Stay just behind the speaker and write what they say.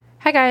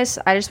Hi guys,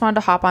 I just wanted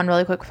to hop on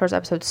really quick before this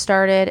episode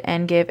started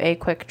and give a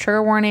quick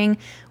trigger warning.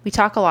 We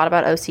talk a lot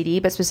about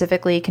OCD, but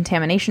specifically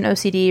contamination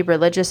OCD,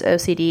 religious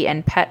OCD,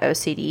 and pet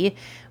OCD.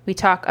 We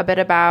talk a bit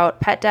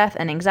about pet death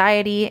and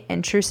anxiety,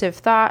 intrusive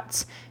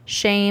thoughts,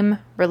 shame,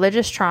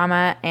 religious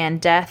trauma, and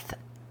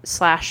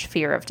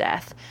death/fear of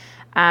death.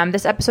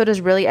 This episode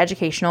is really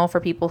educational for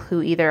people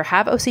who either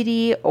have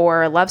OCD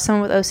or love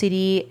someone with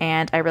OCD,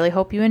 and I really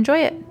hope you enjoy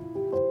it.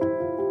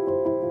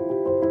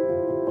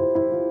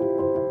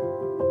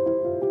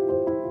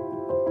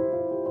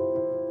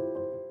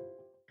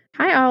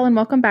 Hi, all, and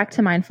welcome back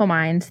to Mindful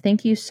Minds.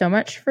 Thank you so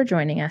much for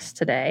joining us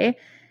today.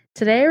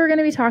 Today, we're going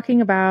to be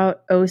talking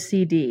about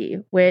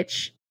OCD,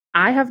 which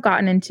I have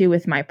gotten into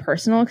with my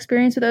personal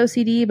experience with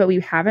OCD, but we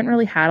haven't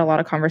really had a lot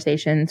of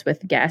conversations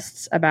with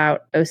guests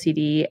about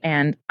OCD,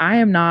 and I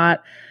am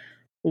not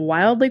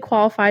wildly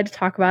qualified to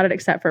talk about it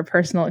except for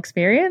personal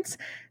experience.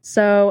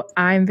 So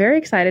I'm very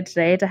excited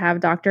today to have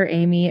Dr.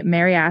 Amy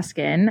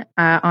Mariaskin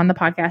on the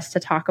podcast to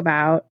talk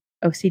about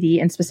OCD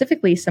and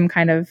specifically some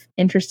kind of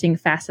interesting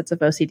facets of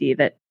OCD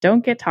that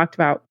don't get talked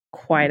about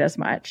quite as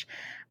much.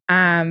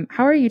 How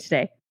are you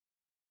today?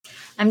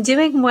 I'm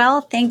doing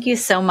well. Thank you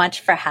so much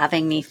for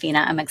having me, Fina.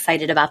 I'm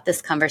excited about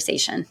this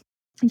conversation.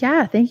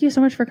 Yeah, thank you so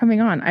much for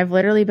coming on. I've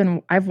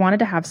wanted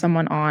to have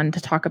someone on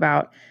to talk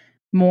about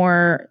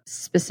more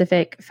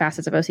specific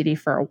facets of OCD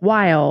for a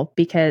while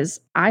because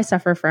I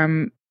suffer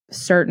from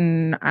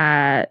certain,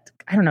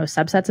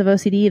 subsets of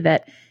OCD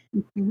that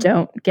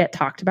don't get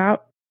talked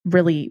about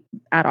really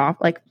at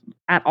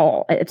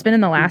all. It's been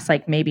in the last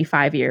maybe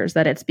 5 years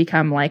that it's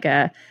become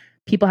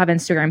people have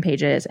Instagram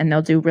pages and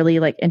they'll do really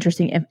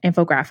interesting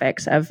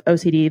infographics of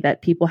OCD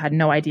that people had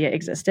no idea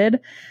existed.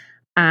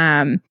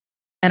 And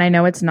I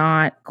know it's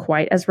not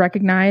quite as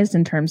recognized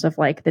in terms of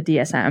the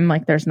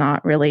DSM, there's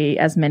not really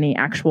as many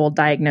actual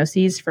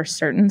diagnoses for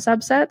certain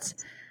subsets.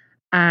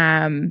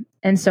 And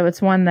so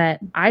it's one that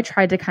I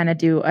tried to kind of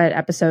do an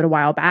episode a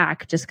while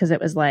back just because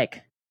it was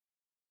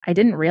I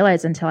didn't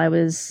realize until I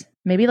was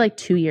maybe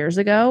 2 years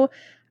ago,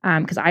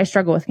 because I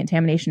struggle with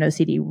contamination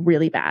OCD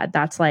really bad.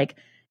 That's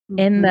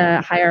in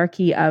the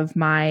hierarchy of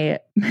my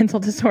mental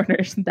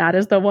disorders, that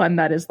is the one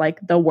that is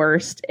the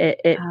worst.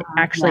 It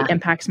actually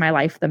impacts my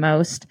life the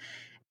most.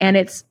 And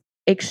it's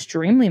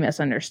extremely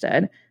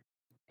misunderstood.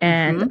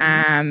 And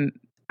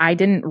I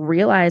didn't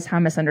realize how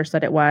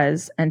misunderstood it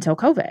was until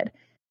COVID.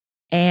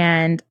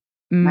 And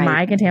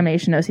my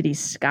contamination OCD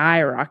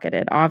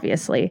skyrocketed,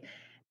 obviously.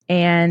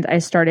 And I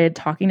started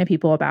talking to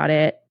people about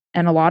it.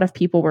 And a lot of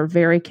people were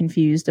very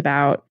confused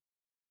about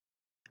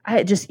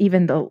just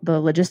even the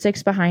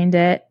logistics behind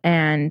it.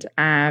 And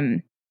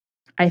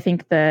I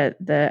think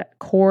the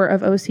core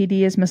of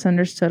OCD is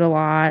misunderstood a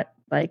lot,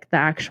 the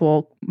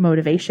actual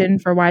motivation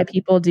for why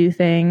people do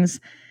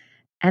things.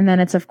 And then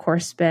it's, of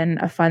course, been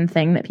a fun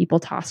thing that people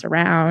toss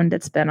around.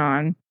 It's been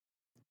on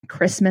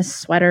Christmas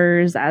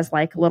sweaters as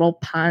little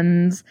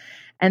puns.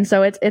 And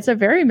so it's a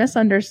very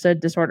misunderstood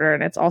disorder.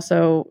 And it's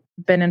also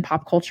been in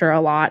pop culture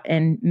a lot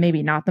in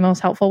maybe not the most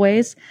helpful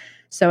ways.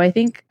 So I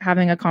think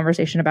having a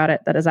conversation about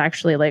it that is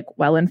actually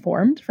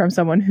well-informed from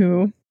someone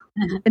who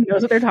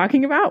knows what they're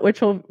talking about, which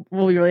will be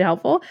really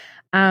helpful.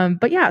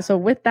 But yeah, so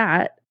with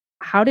that,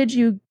 how did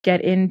you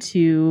get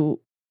into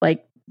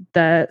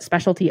the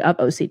specialty of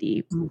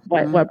OCD?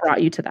 What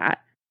brought you to that?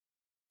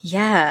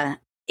 Yeah,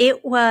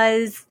 it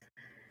was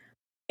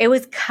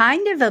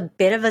kind of a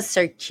bit of a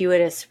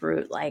circuitous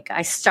route.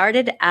 I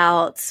started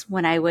out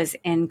when I was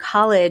in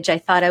college, I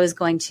thought I was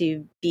going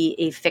to be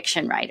a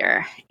fiction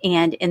writer.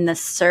 And in the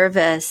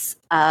service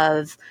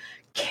of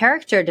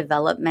character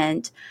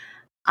development,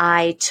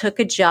 I took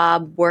a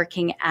job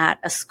working at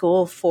a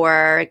school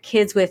for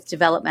kids with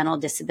developmental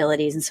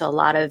disabilities. And so a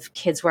lot of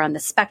kids were on the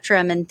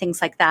spectrum and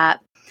things like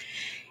that.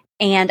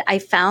 And I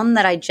found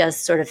that I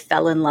just sort of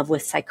fell in love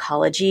with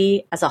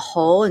psychology as a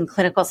whole and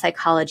clinical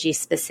psychology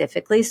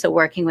specifically. So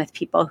working with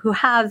people who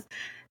have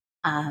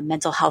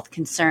mental health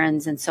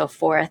concerns and so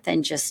forth,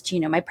 and just,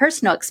 my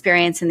personal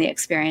experience and the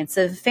experience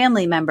of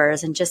family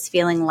members, and just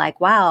feeling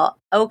wow,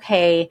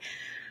 okay,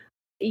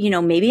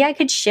 maybe I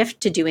could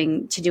shift to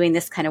doing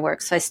this kind of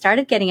work. So I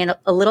started getting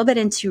a little bit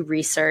into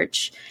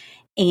research.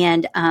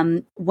 And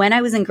when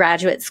I was in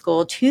graduate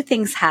school, two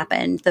things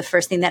happened. The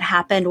first thing that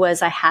happened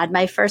was I had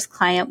my first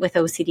client with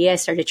OCD. I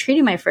started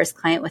treating my first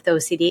client with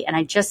OCD, and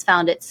I just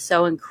found it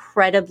so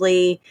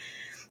incredibly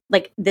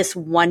this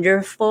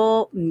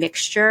wonderful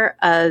mixture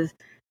of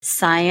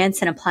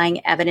science and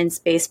applying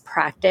evidence-based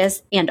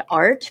practice and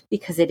art,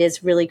 because it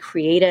is really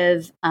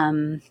creative.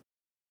 I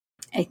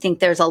think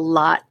there's a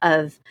lot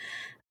of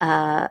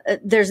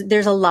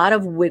there's a lot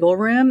of wiggle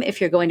room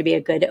if you're going to be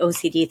a good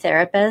OCD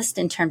therapist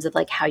in terms of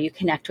how you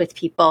connect with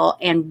people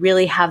and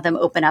really have them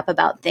open up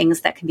about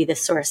things that can be the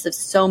source of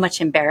so much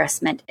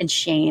embarrassment and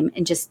shame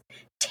and just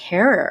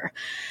terror.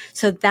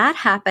 So that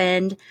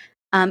happened.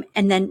 And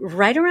then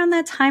right around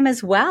that time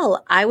as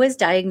well, I was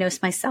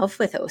diagnosed myself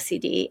with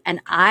OCD, and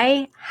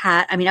I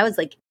was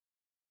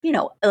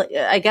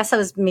I guess I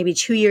was maybe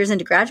 2 years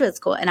into graduate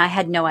school, and I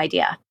had no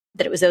idea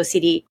that it was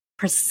OCD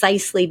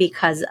precisely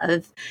because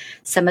of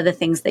some of the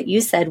things that you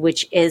said,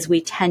 which is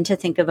we tend to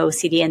think of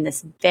OCD in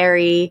this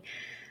very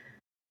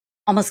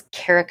almost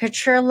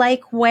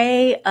caricature-like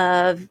way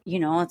of,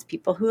 it's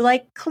people who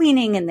like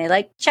cleaning and they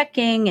like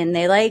checking and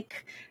they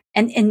like,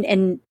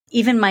 and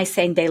even my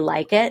saying they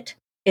like it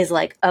is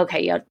like,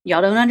 okay,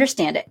 y'all don't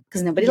understand it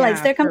because nobody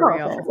likes their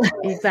compulsions.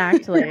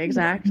 Exactly.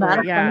 Not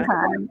a fun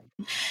time.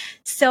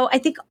 So I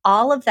think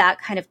all of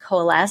that kind of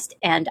coalesced,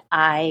 and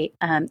I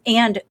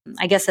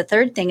guess the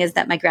third thing is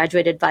that my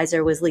graduate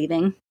advisor was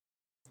leaving.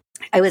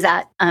 I was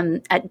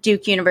at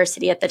Duke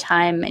University at the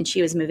time, and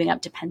she was moving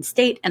up to Penn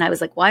State, and I was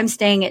like, well, I'm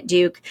staying at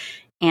Duke,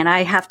 and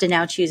I have to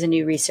now choose a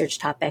new research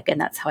topic, and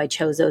that's how I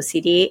chose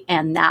OCD,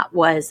 and that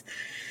was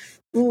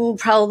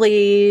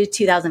probably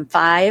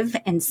 2005.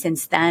 And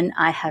since then,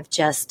 I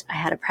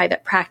had a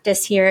private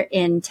practice here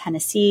in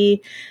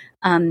Tennessee,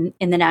 in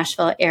the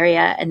Nashville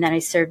area. And then I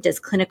served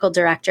as clinical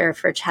director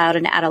for child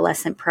and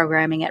adolescent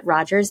programming at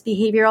Rogers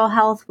Behavioral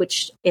Health,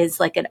 which is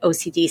like an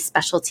OCD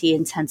specialty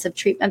intensive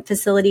treatment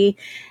facility.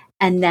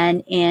 And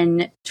then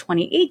in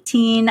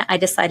 2018, I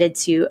decided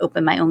to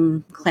open my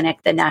own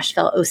clinic, the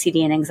Nashville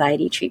OCD and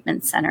Anxiety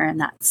Treatment Center. And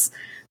that's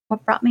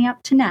what brought me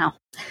up to now.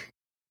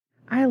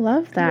 I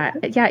love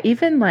that. Yeah,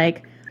 even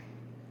like,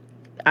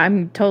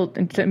 I'm going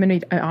to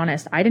be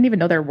honest, I didn't even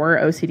know there were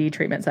OCD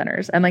treatment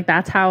centers. And like,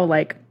 that's how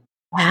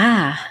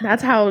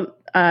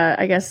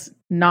I guess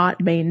not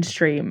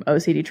mainstream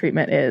OCD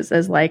treatment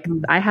is like,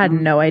 I had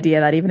no idea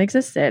that even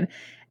existed.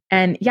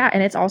 And yeah,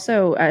 and it's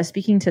also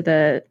speaking to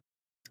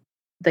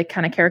the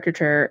kind of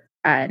caricature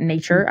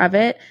nature of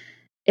it.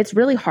 It's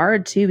really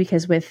hard too,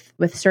 because with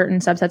certain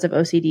subsets of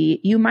OCD,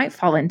 you might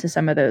fall into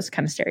some of those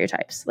kind of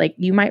stereotypes. Like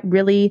you might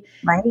really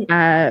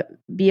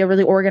be a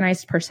really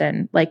organized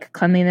person. Like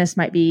cleanliness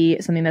might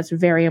be something that's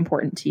very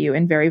important to you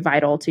and very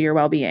vital to your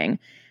well-being.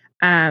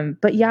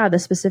 But yeah, the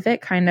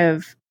specific kind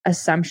of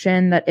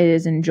assumption that it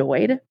is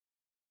enjoyed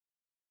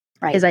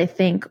is, I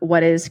think,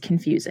 what is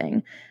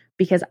confusing,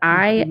 because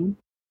I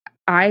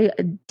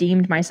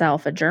deemed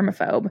myself a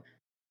germaphobe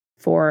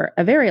for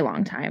a very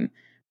long time.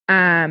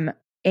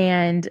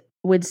 And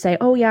would say,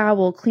 oh yeah,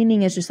 well,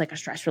 cleaning is just like a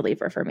stress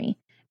reliever for me.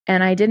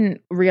 And I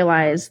didn't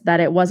realize that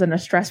it wasn't a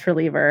stress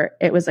reliever.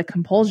 It was a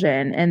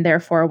compulsion. And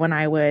therefore, when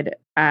I would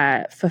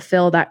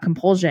fulfill that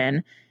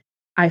compulsion,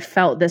 I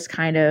felt this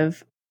kind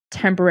of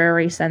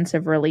temporary sense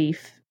of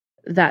relief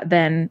that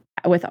then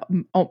with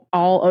all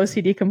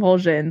OCD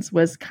compulsions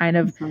was kind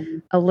of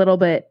a little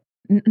bit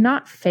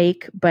not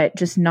fake, but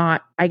just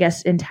not, I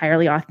guess,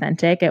 entirely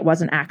authentic. It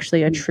wasn't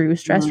actually a true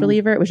stress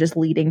reliever. It was just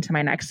leading to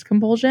my next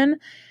compulsion.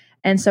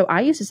 And so I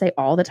used to say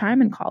all the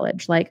time in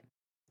college, like,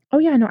 oh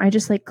yeah, no, I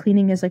just like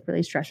cleaning is like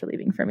really stress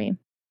relieving for me.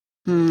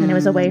 And it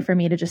was a way for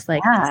me to just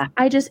like,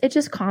 it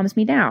just calms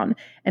me down.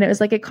 And it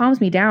was like, it calms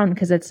me down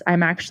because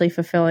I'm actually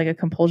fulfilling a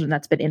compulsion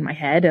that's been in my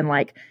head and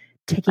like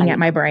ticking at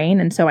my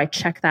brain. And so I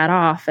check that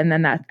off. And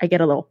then I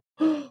get a little,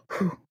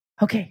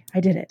 okay,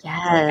 I did it.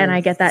 Yes. And I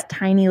get that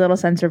tiny little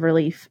sense of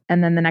relief.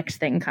 And then the next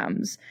thing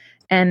comes.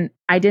 And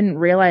I didn't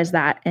realize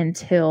that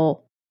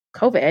until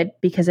COVID,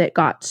 because it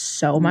got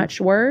so much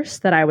worse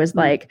that I was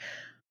like,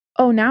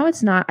 oh, now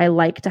it's not, I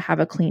like to have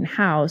a clean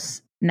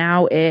house.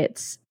 Now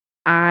it's,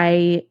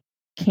 I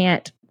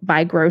can't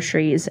buy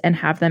groceries and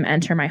have them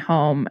enter my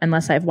home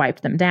unless I've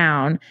wiped them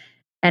down.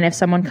 And if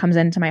someone comes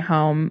into my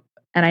home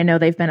and I know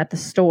they've been at the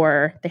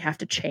store, they have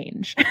to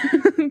change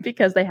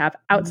because they have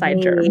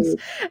outside germs.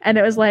 And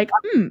it was like,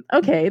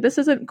 okay, this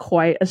isn't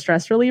quite a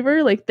stress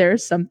reliever. Like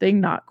there's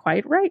something not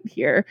quite right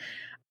here.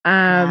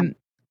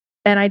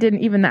 And I didn't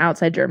even the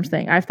outside germs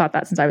thing. I've thought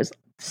that since I was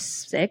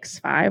 6,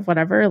 5,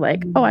 whatever,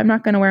 like, oh, I'm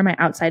not going to wear my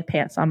outside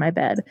pants on my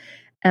bed.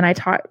 And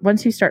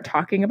once you start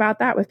talking about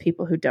that with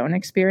people who don't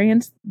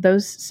experience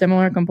those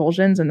similar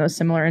compulsions and those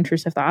similar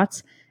intrusive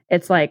thoughts,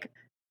 it's like,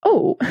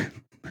 oh,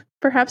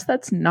 perhaps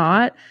that's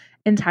not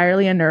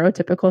entirely a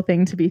neurotypical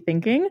thing to be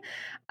thinking,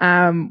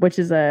 which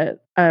is a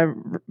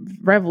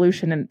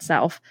revolution in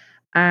itself,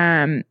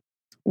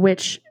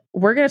 which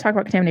we're going to talk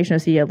about contamination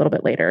OCD a little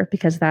bit later,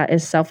 because that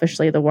is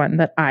selfishly the one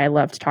that I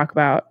love to talk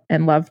about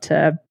and love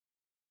to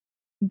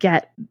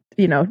get,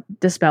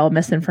 dispel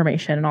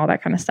misinformation and all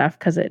that kind of stuff,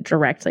 because it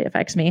directly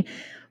affects me.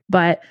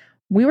 But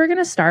we were going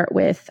to start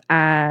with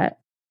pet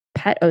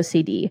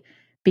OCD,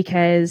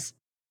 because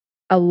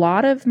a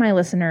lot of my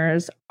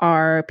listeners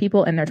are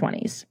people in their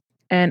 20s.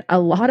 And a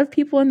lot of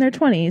people in their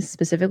 20s,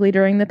 specifically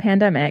during the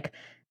pandemic,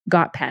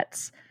 got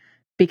pets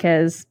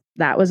because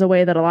that was a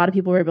way that a lot of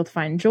people were able to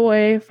find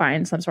joy,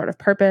 find some sort of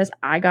purpose.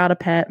 I got a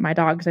pet. My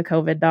dog's a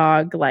COVID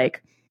dog.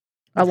 Like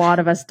a lot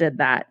of us did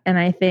that. And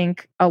I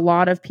think a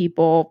lot of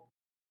people,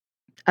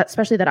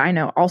 especially that I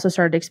know, also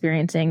started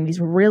experiencing these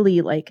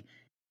really like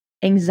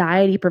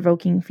anxiety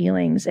provoking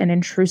feelings and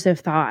intrusive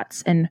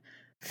thoughts and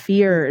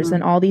fears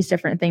and all these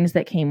different things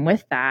that came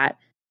with that.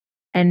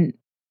 And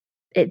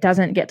it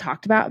doesn't get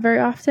talked about very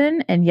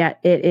often. And yet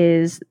it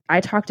is, I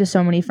talk to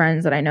so many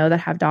friends that I know that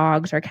have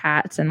dogs or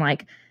cats, and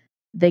like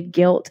the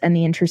guilt and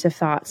the intrusive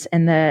thoughts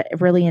and the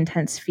really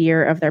intense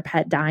fear of their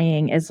pet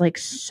dying is like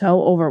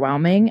so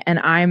overwhelming. And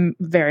I'm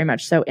very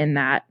much so in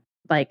that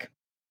like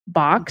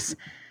box.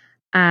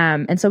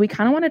 And so we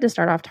kind of wanted to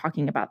start off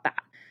talking about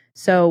that.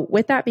 So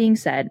with that being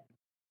said,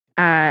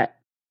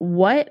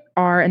 what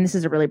are, and this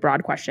is a really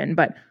broad question,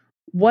 but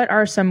what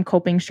are some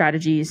coping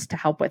strategies to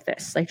help with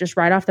this? Like just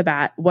right off the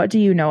bat, what do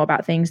you know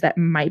about things that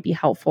might be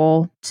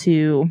helpful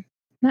to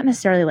not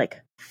necessarily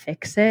like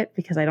fix it,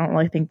 because I don't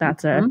really think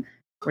that's a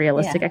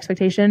realistic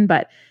expectation,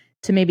 but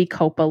to maybe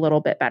cope a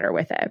little bit better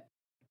with it?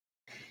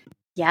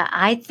 Yeah,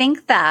 I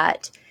think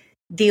that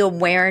the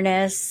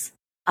awareness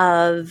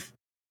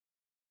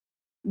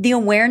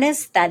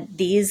that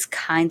these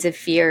kinds of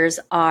fears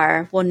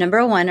are, well,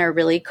 number one, are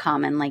really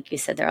common. Like you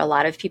said, there are a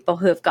lot of people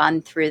who have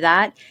gone through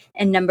that.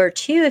 And number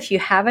two, if you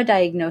have a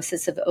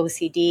diagnosis of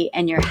OCD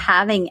and you're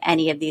having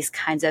any of these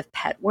kinds of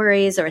pet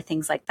worries or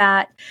things like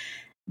that,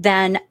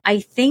 then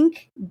I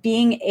think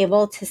being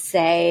able to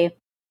say,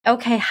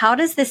 okay, how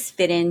does this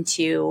fit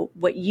into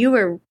what you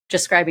were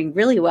describing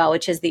really well,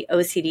 which is the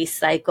OCD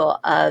cycle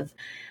of,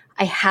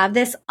 I have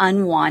this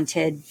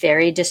unwanted,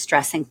 very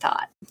distressing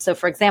thought. So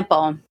for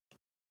example,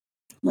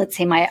 let's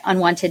say my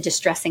unwanted,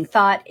 distressing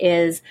thought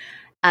is,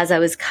 as I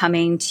was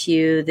coming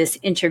to this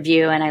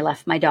interview and I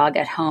left my dog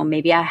at home,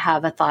 maybe I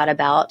have a thought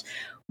about,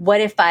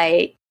 what if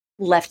I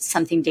left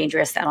something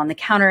dangerous out on the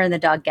counter and the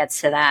dog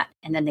gets to that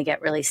and then they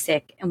get really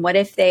sick? And what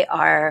if they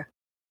are,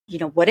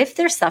 what if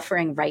they're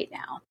suffering right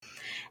now?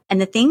 And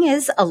the thing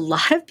is, a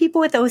lot of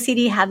people with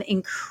OCD have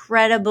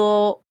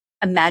incredible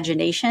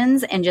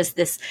imaginations and just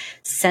this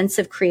sense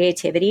of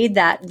creativity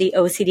that the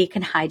OCD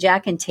can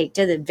hijack and take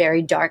to the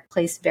very dark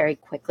place very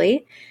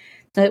quickly.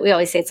 So we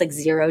always say it's like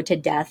 0 to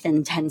death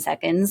in 10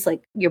 seconds.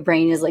 Like your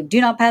brain is like, do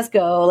not pass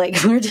go.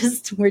 Like we're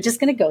just going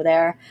to go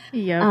there.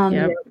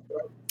 Yep.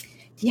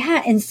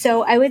 Yeah. And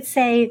so I would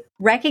say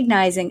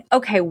recognizing,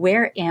 okay,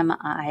 where am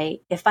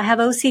I? If I have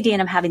OCD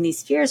and I'm having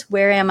these fears,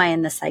 where am I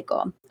in the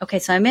cycle? Okay.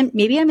 So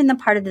maybe I'm in the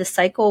part of the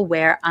cycle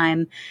where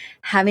I'm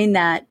having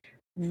that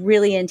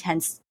really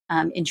intense,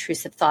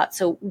 intrusive thought.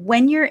 So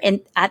when you're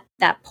at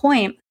that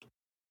point,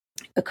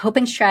 a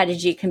coping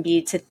strategy can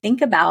be to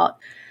think about,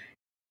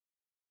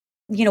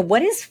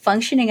 what is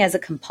functioning as a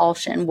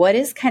compulsion? What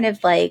is kind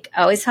of like,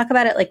 I always talk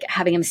about it like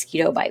having a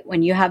mosquito bite.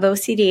 When you have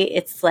OCD,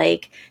 it's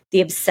like the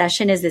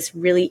obsession is this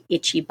really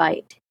itchy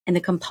bite. And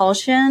the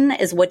compulsion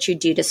is what you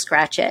do to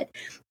scratch it.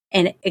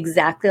 And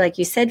exactly like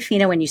you said,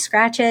 Fina, when you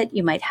scratch it,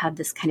 you might have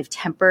this kind of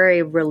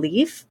temporary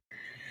relief.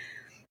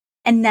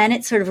 And then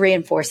it sort of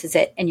reinforces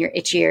it and you're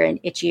itchier and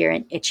itchier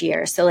and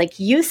itchier. So like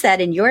you said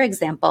in your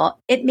example,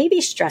 it may be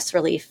stress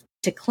relief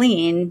to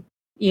clean,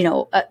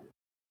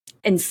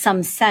 in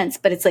some sense,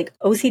 but it's like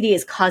OCD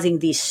is causing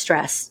the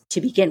stress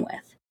to begin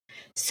with.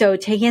 So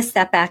taking a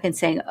step back and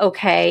saying,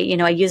 okay,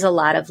 I use a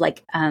lot of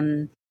like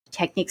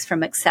techniques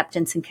from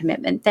acceptance and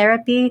commitment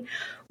therapy,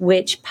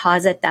 which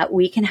posit that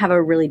we can have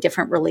a really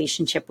different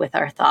relationship with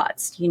our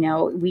thoughts.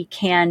 We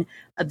can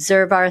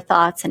observe our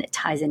thoughts, and it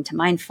ties into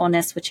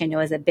mindfulness, which I know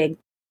is a big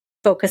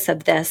focus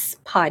of this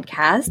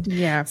podcast.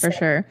 Yeah, for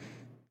sure.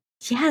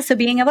 Yeah. So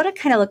being able to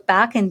kind of look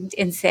back and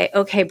say,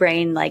 okay,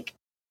 brain, like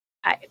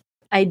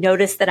I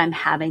noticed that I'm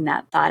having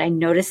that thought. I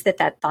noticed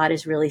that thought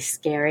is really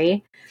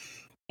scary,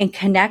 and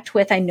connect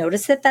with, I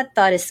noticed that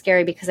thought is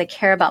scary because I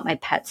care about my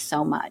pets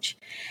so much.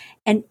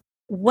 And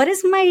what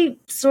is my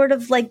sort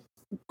of like,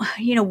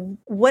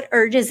 what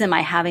urges am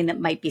I having that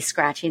might be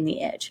scratching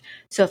the itch?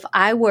 So if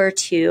I were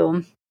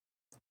to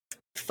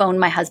phone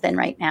my husband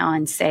right now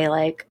and say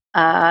like,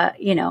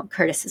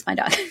 Curtis is my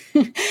dog.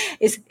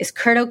 Is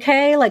Kurt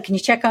okay? Like, can you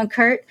check on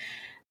Kurt?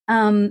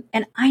 And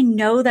I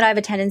know that I have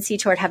a tendency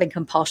toward having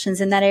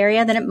compulsions in that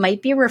area, then it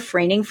might be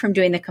refraining from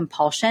doing the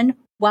compulsion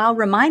while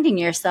reminding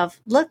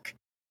yourself, look,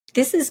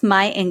 this is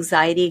my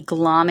anxiety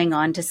glomming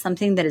onto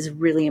something that is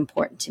really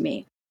important to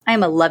me. I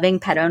am a loving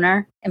pet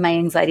owner, and my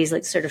anxiety is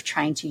like sort of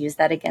trying to use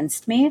that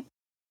against me.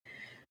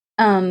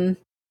 So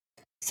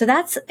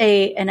that's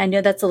and I know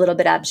that's a little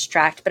bit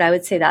abstract, but I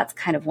would say that's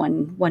kind of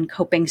one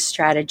coping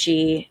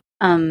strategy.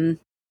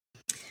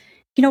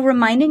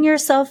 Reminding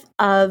yourself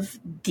of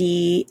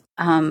the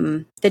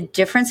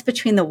difference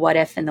between the what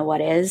if and the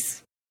what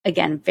is.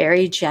 Again,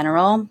 very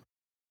general,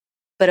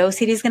 but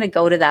OCD is going to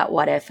go to that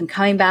what if, and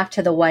coming back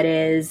to the what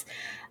is.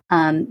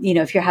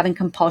 If you're having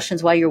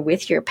compulsions while you're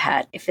with your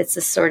pet, if it's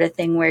the sort of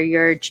thing where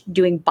you're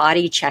doing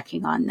body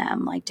checking on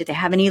them, like, do they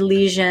have any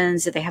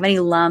lesions? Do they have any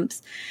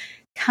lumps?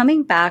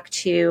 Coming back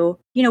to,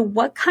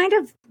 what kind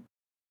of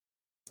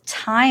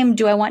time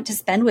do I want to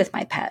spend with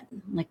my pet?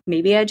 Like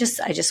maybe I just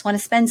want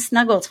to spend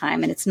snuggle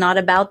time, and it's not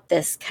about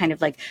this kind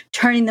of like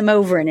turning them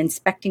over and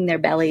inspecting their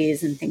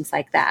bellies and things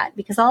like that,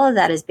 because all of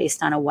that is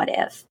based on a what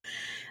if.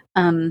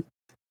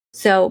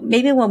 So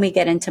maybe when we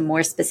get into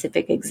more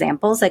specific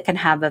examples, I can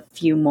have a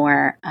few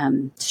more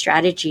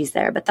strategies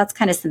there, but that's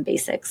kind of some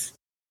basics.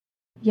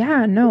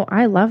 Yeah, no,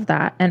 I love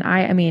that. And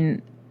I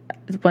mean,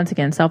 once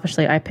again,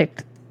 selfishly, I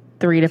picked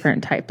 3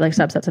 different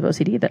subsets of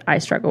OCD that I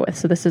struggle with.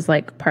 So this is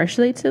like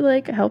partially to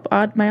like help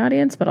my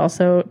audience, but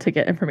also to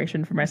get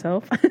information for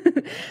myself.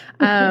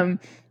 And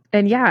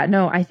yeah,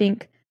 no, I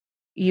think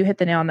you hit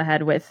the nail on the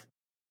head with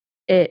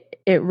it.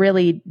 It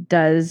really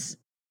does.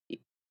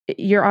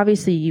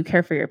 You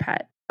care for your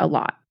pet a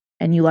lot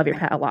and you love your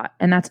pet a lot.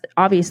 And that's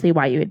obviously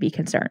why you would be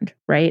concerned,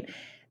 right?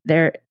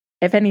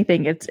 If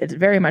anything, it's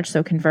very much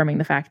so confirming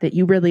the fact that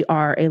you really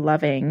are a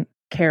loving,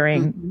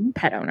 caring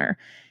pet owner.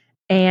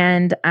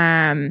 And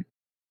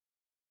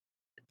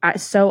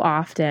so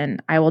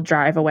often I will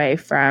drive away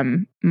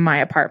from my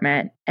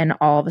apartment and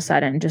all of a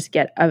sudden just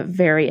get a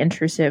very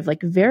intrusive,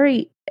 like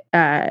very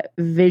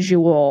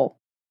visual,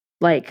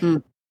 like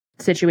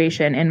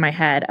situation in my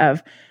head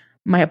of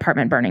my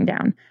apartment burning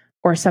down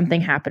or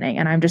something happening.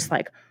 And I'm just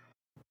like,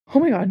 oh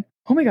my God,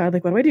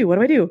 like, what do I do? What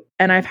do I do?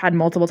 And I've had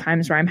multiple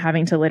times where I'm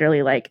having to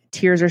literally like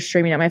tears are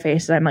streaming at my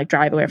face and I'm like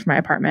driving away from my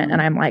apartment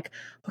and I'm like,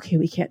 okay,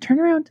 we can't turn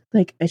around.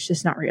 Like, it's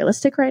just not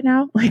realistic right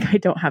now. Like, I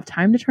don't have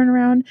time to turn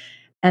around.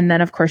 And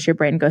then of course your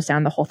brain goes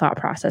down the whole thought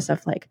process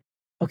of like,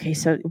 okay,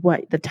 so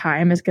what the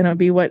time is going to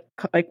be what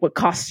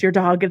costs your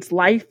dog its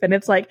life. And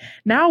it's like,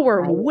 now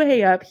we're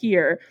way up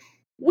here.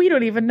 We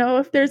don't even know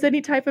if there's any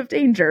type of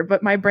danger,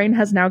 but my brain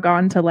has now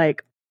gone to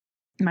like,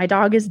 my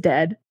dog is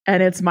dead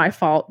and it's my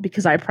fault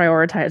because I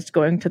prioritized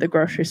going to the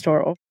grocery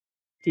store over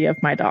the safety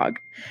of my dog,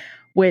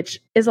 which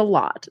is a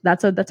lot.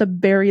 That's a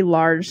very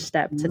large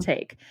step to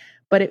take,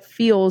 but it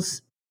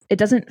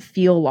doesn't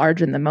feel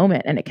large in the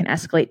moment, and it can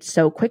escalate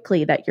so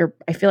quickly that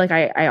I feel like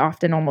I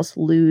often almost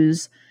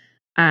lose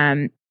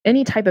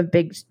any type of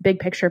big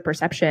picture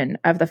perception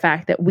of the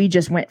fact that we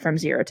just went from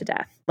 0 to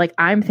death. Like,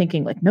 I'm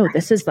thinking like, no,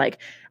 this is like,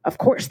 of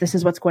course, this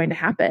is what's going to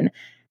happen.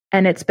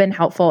 And it's been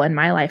helpful in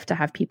my life to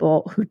have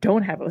people who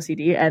don't have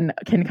OCD and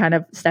can kind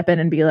of step in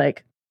and be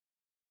like,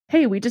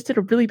 hey, we just did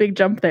a really big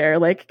jump there.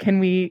 Like, can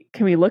we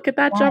look at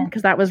that jump?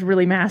 Because that was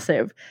really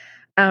massive.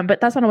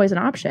 But that's not always an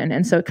option.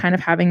 And so kind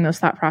of having those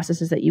thought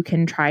processes that you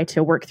can try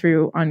to work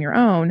through on your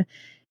own,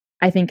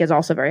 I think is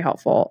also very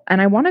helpful. And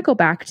I want to go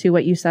back to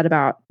what you said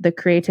about the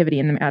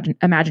creativity and the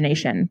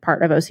imagination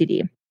part of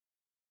OCD.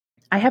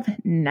 I have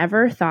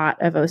never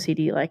thought of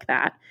OCD like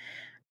that.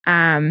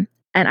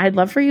 And I'd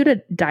love for you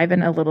to dive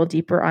in a little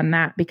deeper on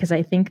that, because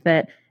I think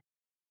that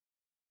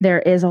there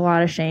is a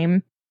lot of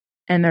shame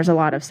and there's a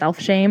lot of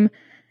self-shame.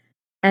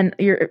 And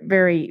you're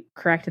very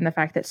correct in the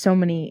fact that so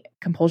many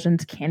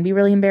compulsions can be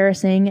really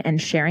embarrassing, and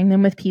sharing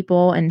them with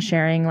people and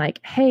sharing like,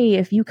 hey,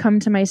 if you come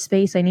to my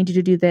space, I need you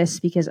to do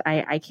this because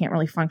I can't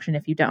really function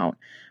if you don't.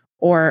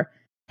 Or,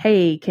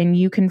 hey, can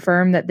you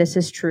confirm that this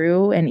is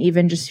true? And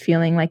even just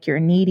feeling like you're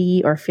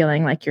needy or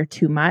feeling like you're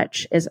too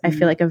much is, I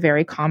feel like, a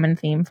very common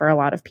theme for a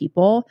lot of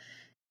people.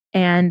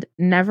 And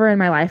never in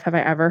my life have I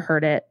ever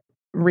heard it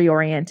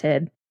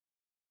reoriented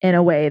in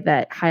a way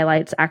that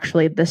highlights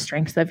actually the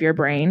strengths of your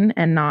brain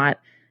and not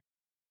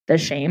the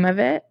shame of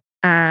it.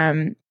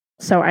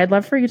 So I'd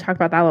love for you to talk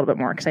about that a little bit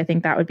more, because I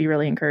think that would be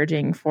really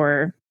encouraging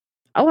for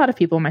a lot of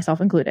people, myself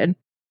included.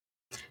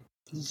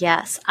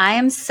 Yes, I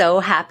am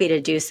so happy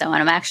to do so.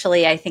 And I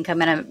think I'm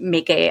going to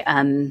make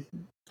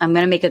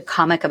a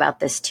comic about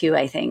this too,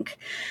 I think,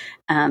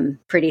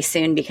 pretty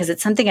soon, because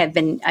it's something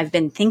I've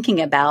been thinking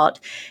about,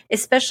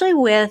 especially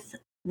with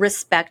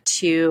respect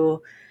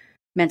to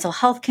mental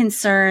health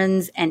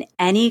concerns and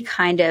any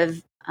kind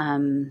of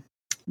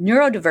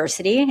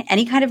neurodiversity,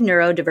 any kind of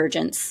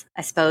neurodivergence,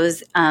 I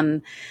suppose.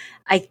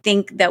 I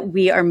think that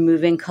we are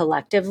moving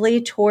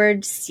collectively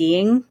towards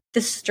seeing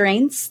the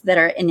strengths that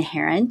are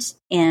inherent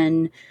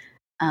in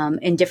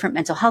different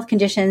mental health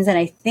conditions. And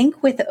I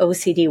think with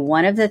OCD,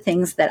 one of the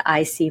things that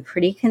I see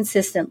pretty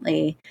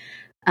consistently,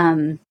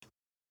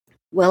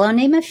 well, I'll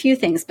name a few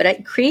things,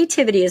 but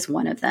creativity is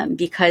one of them,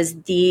 because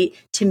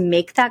to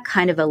make that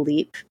kind of a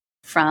leap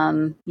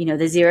from,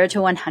 the 0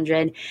 to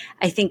 100,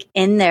 I think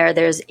in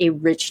there's a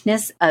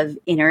richness of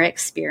inner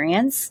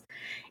experience,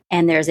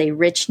 and there's a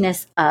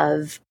richness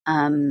of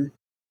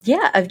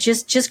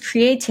just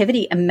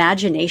creativity,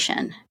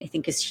 imagination, I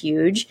think is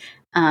huge.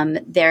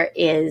 There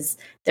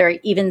are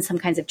even some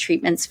kinds of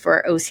treatments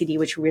for OCD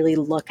which really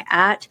look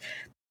at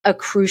a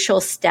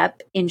crucial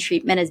step in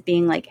treatment as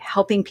being like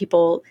helping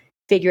people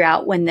figure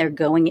out when they're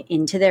going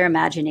into their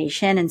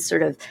imagination and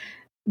sort of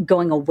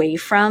going away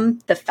from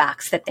the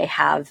facts that they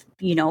have,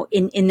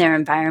 in their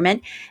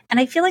environment. And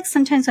I feel like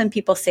sometimes when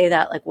people say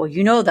that, like,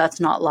 well, that's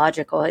not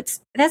logical,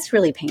 that's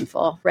really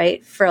painful,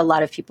 right? For a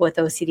lot of people with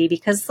OCD,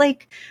 because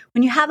like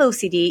when you have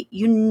OCD,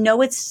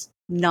 it's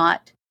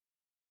not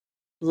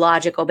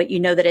logical, but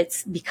that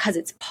it's because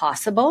it's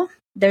possible.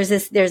 There's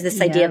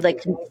this idea of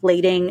like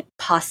conflating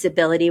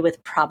possibility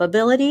with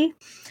probability.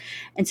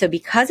 And so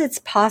because it's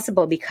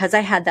possible, because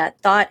I had that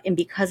thought, and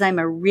because I'm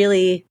a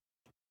really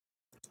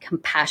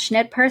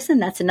compassionate person,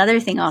 that's another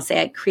thing I'll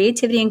say.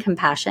 Creativity and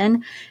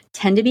compassion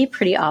tend to be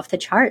pretty off the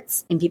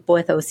charts in people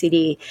with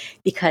OCD,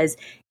 because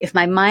if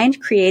my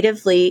mind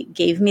creatively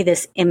gave me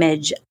this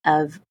image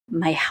of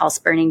my house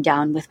burning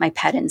down with my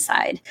pet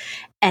inside,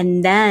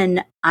 and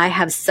then I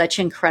have such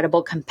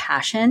incredible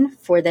compassion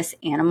for this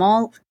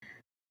animal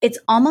it's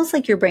almost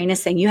like your brain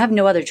is saying you have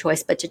no other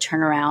choice but to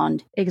turn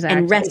around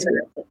and rest.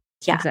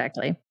 Yeah.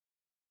 Exactly.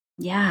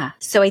 Yeah.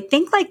 So I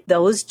think like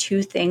those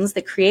two things,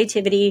 the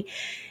creativity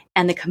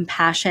and the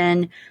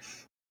compassion.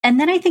 And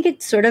then I think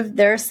it's sort of,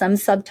 there are some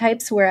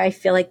subtypes where I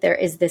feel like there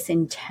is this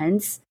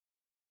intense,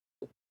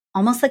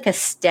 almost like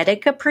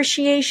aesthetic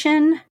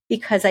appreciation,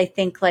 because I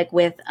think like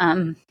with,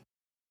 I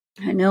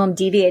know I'm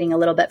deviating a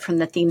little bit from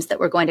the themes that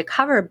we're going to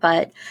cover,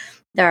 but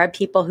there are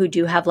people who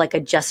do have like a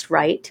just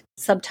right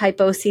subtype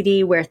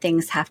OCD where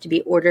things have to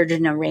be ordered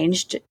and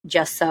arranged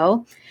just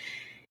so.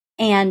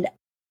 And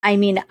I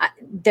mean,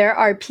 there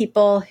are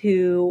people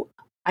who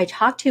I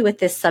talk to with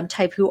this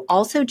subtype who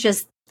also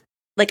just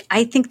like,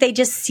 I think they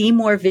just see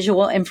more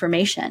visual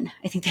information.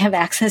 I think they have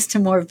access to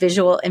more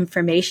visual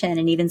information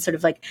and even sort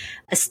of like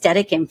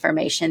aesthetic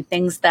information,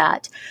 things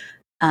that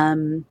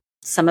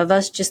some of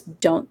us just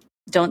don't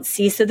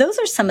see. So those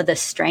are some of the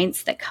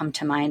strengths that come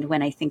to mind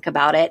when I think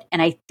about it.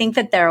 And I think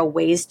that there are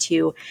ways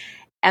to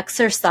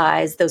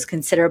exercise those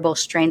considerable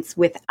strengths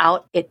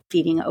without it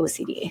feeding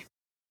OCD.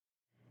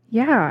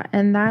 Yeah.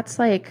 And that's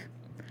like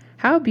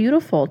how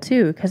beautiful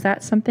too, because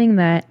that's something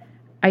that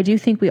I do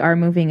think we are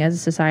moving as a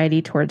society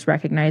towards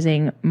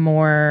recognizing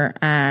more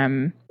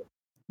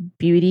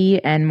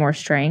beauty and more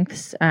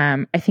strengths.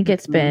 I think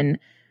it's been,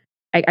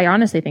 I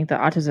honestly think the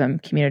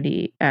autism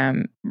community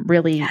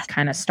really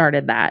kind of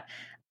started that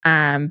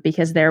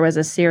because there was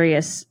a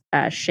serious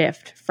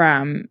shift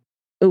from,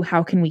 oh,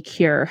 how can we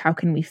cure? How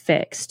can we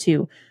fix?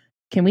 To,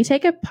 can we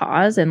take a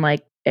pause and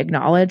like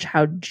acknowledge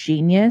how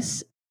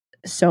genius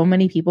so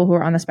many people who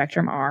are on the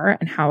spectrum are,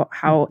 and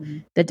how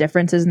the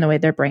differences in the way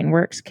their brain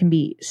works can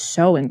be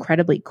so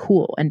incredibly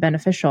cool and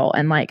beneficial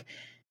and like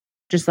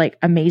just like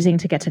amazing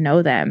to get to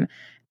know them.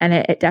 And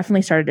it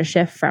definitely started to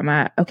shift from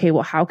okay,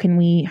 well, how can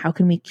we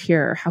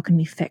cure? How can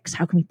we fix?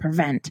 How can we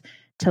prevent?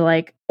 To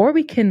like, or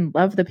we can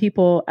love the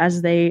people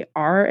as they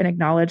are and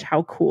acknowledge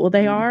how cool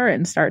they are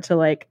and start to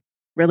like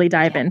really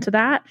dive into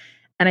that.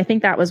 And I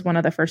think that was one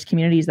of the first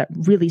communities that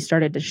really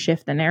started to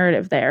shift the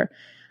narrative there.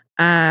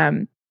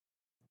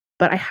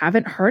 But I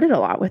haven't heard it a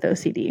lot with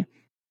OCD.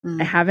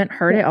 I haven't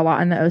heard it a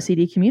lot in the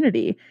OCD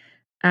community.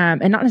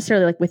 And not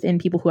necessarily like within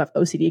people who have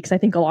OCD, because I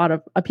think a lot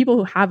of people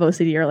who have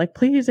OCD are like,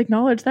 please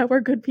acknowledge that we're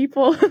good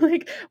people.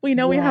 Like, we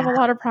know we have a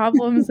lot of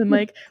problems and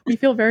like, we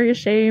feel very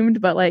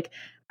ashamed. But like,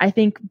 I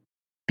think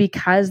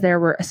because there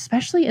were,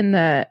 especially in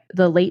the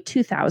late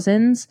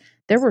 2000s,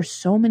 there were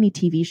so many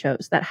TV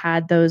shows that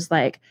had those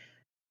like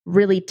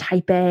really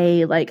type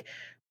A, like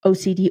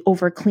OCD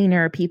over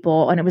cleaner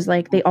people. And it was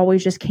like, they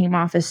always just came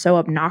off as so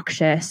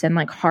obnoxious and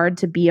like hard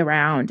to be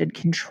around and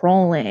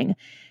controlling.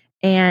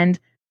 And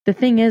the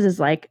thing is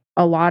like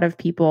a lot of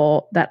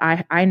people that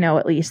I know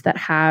at least that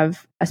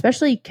have,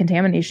 especially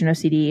contamination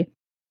OCD,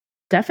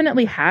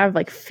 definitely have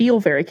like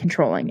feel very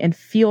controlling and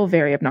feel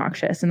very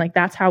obnoxious. And like,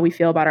 that's how we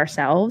feel about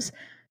ourselves.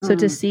 So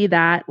to see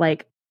that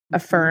like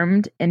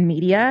affirmed in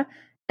media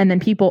and then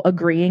people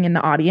agreeing in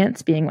the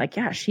audience being like,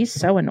 yeah, she's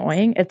so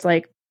annoying. It's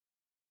like,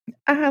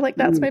 like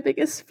that's my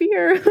biggest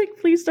fear. Like,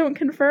 please don't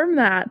confirm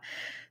that.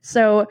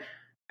 So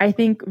I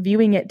think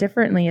viewing it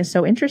differently is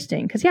so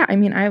interesting. Cause yeah, I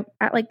mean, I,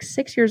 at like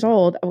 6 years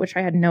old, which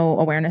I had no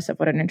awareness of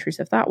what an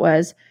intrusive thought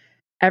was,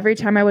 every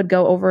time I would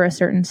go over a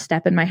certain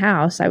step in my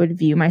house, I would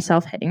view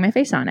myself hitting my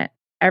face on it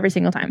every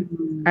single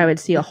time. I would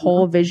see a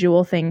whole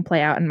visual thing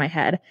play out in my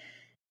head.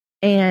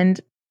 And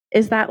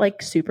is that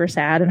like super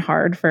sad and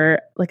hard for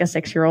like a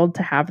 6-year-old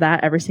to have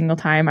that every single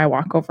time I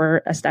walk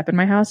over a step in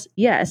my house?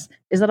 Yes.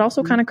 Is that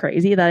also kind of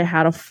crazy that I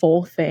had a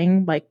full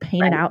thing like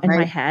painted out in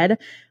my head?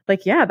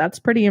 Like, yeah, that's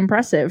pretty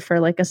impressive for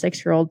like a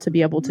 6-year-old to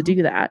be able to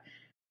do that.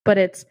 But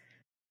it's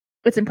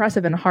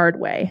impressive in a hard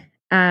way.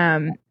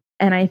 And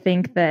I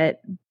think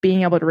that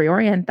being able to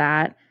reorient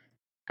that,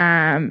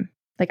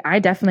 like I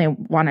definitely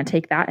want to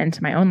take that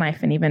into my own life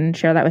and even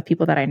share that with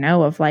people that I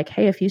know of like,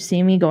 hey, if you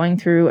see me going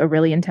through a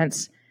really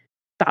intense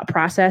thought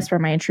process where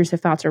my intrusive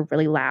thoughts are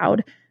really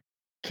loud,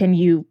 can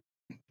you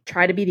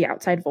try to be the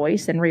outside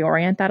voice and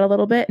reorient that a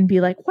little bit and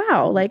be like,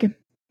 wow, like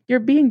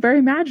you're being very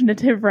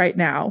imaginative right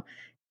now.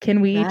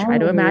 Can we try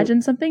to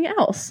imagine something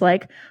else?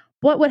 Like,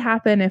 what would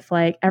happen if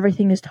like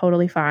everything is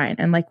totally fine?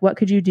 And like, what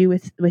could you do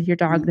with your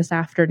dog this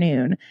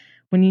afternoon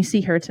when you see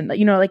her tonight?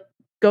 You know, like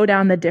go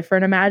down the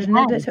different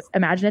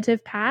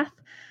imaginative path.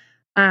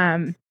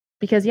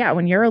 Because yeah,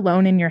 when you're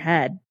alone in your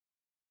head,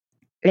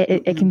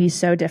 it can be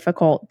so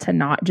difficult to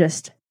not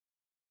just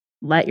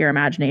let your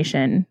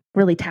imagination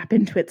really tap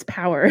into its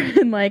power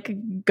and like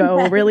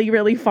go really,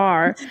 really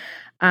far.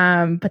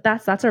 But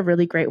that's a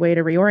really great way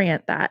to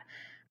reorient that.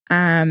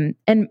 And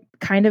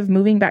kind of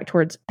moving back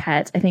towards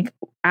pets, I think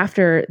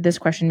after this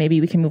question,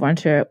 maybe we can move on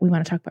to, we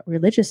want to talk about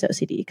religious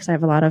OCD, because I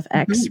have a lot of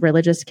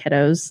ex-religious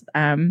kiddos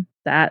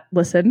that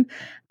listen,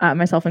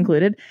 myself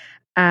included.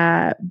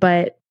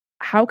 But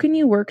how can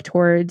you work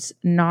towards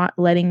not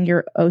letting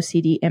your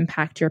OCD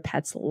impact your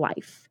pet's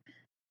life?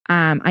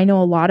 I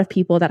know a lot of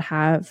people that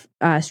have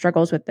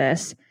struggles with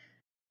this.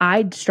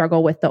 I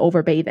struggle with the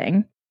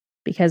overbathing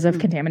because of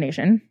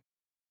contamination.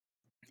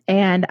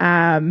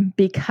 And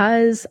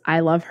because I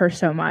love her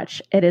so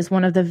much, it is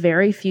one of the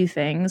very few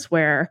things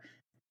where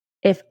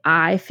if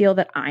I feel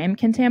that I am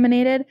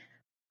contaminated,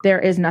 there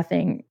is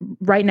nothing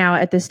right now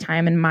at this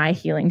time in my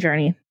healing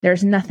journey.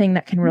 There's nothing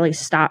that can really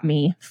stop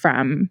me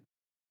from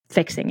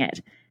fixing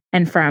it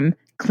and from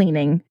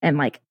cleaning and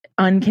like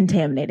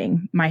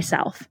uncontaminating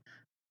myself.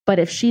 But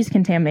if she's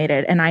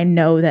contaminated and I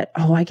know that,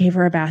 oh, I gave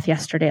her a bath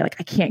yesterday, like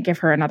I can't give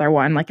her another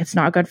one, like it's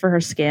not good for her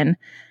skin,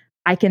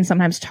 I can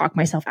sometimes talk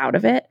myself out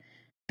of it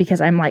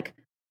because I'm like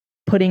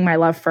putting my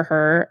love for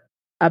her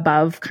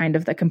above kind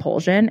of the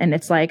compulsion. And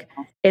it's like,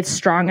 it's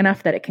strong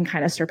enough that it can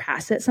kind of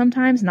surpass it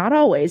sometimes, not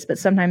always, but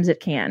sometimes it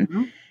can.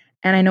 Mm-hmm.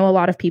 And I know a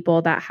lot of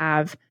people that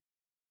have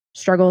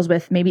struggles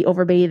with maybe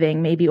overbathing,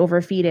 maybe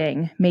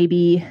overfeeding,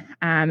 maybe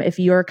if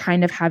you're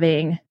kind of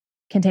having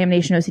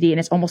contamination OCD and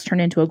it's almost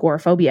turned into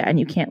agoraphobia and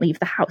you can't leave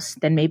the house,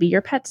 then maybe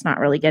your pet's not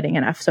really getting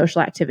enough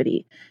social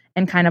activity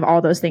and kind of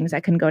all those things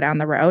that can go down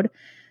the road.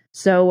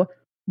 So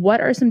what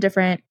are some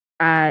different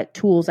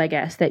tools, I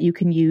guess, that you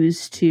can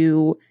use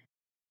to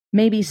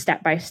maybe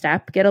step by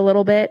step get a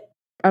little bit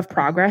of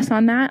progress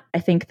on that? I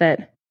think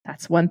that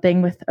that's one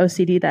thing with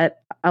OCD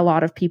that a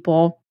lot of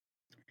people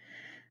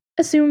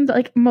assume that,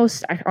 like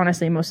most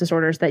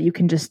disorders, that you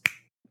can just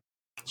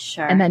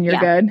sure and then you're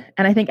good.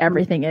 And I think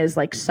everything is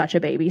like such a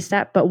baby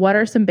step. But what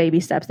are some baby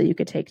steps that you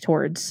could take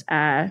towards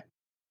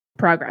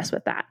progress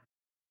with that?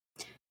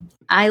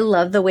 I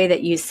love the way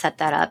that you set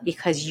that up,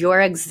 because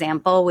your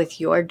example with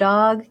your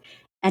dog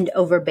and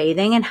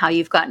overbathing and how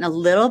you've gotten a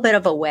little bit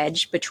of a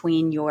wedge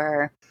between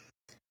your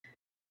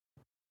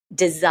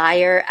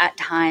desire at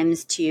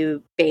times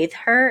to bathe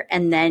her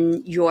and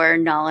then your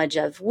knowledge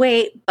of,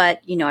 wait,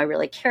 but I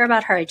really care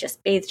about her. I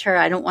just bathed her.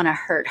 I don't want to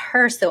hurt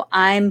her. So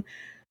I'm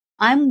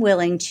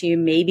willing to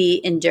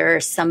maybe endure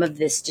some of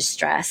this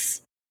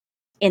distress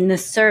in the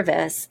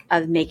service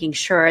of making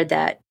sure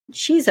that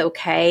she's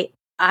okay.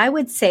 I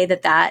would say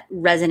that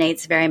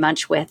resonates very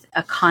much with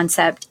a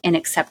concept in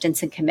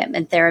acceptance and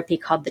commitment therapy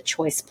called the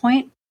choice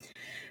point,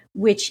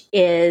 which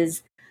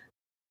is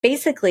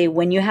basically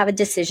when you have a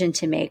decision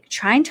to make,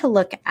 trying to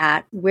look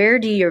at where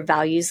do your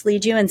values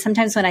lead you. And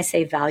sometimes when I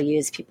say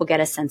values, people get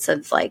a sense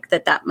of like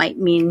that might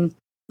mean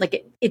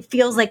like it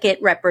feels like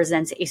it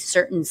represents a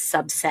certain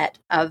subset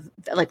of,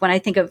 like when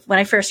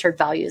I first heard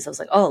values, I was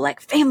like, oh,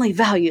 like family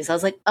values. I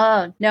was like,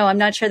 oh, no, I'm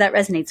not sure that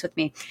resonates with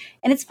me.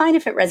 And it's fine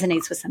if it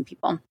resonates with some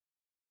people.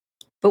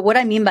 But what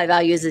I mean by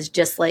values is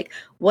just like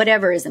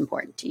whatever is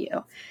important to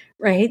you,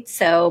 right?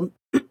 So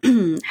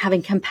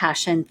having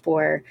compassion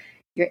for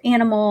your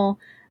animal,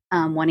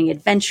 wanting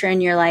adventure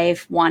in your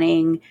life,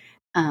 wanting,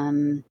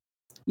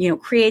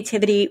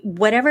 creativity,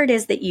 whatever it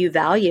is that you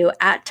value.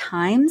 At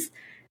times,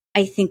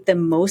 I think the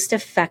most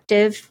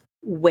effective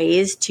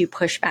ways to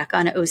push back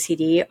on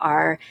OCD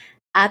are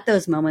at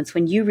those moments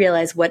when you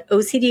realize what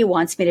OCD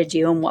wants me to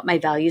do and what my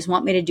values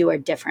want me to do are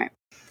different.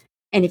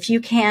 And if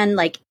you can,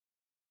 like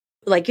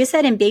you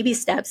said, in baby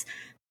steps,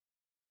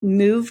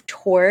 move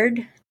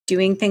toward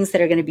doing things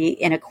that are going to be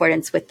in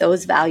accordance with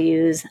those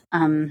values,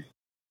 and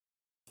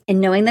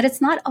knowing that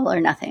it's not all or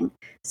nothing.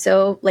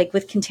 So like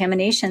with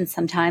contamination,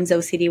 sometimes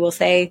OCD will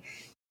say,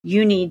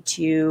 you need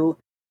to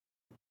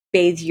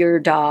bathe your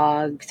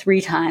dog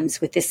 3 times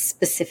with this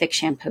specific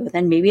shampoo.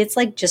 Then maybe it's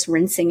like just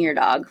rinsing your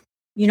dog.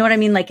 You know what I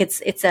mean? Like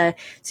so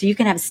you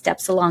can have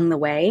steps along the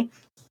way.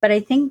 But I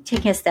think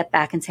taking a step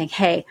back and saying,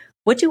 hey,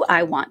 what do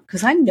I want?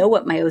 Because I know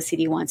what my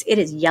OCD wants. It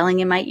is yelling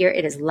in my ear.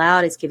 It is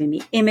loud. It's giving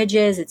me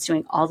images. It's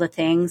doing all the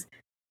things.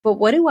 But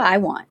what do I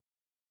want?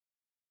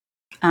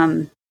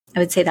 I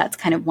would say that's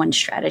kind of one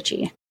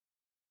strategy.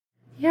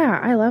 Yeah,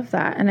 I love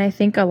that. And I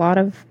think a lot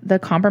of the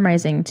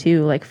compromising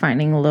too, like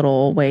finding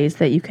little ways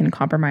that you can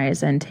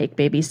compromise and take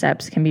baby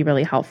steps, can be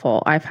really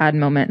helpful. I've had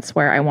moments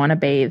where I want to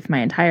bathe my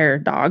entire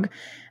dog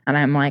and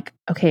I'm like,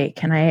 okay,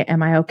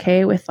 am I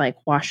okay with like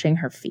washing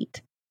her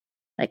feet?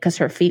 Like, cause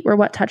her feet were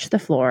what touched the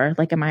floor.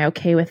 Like, am I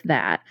okay with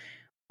that?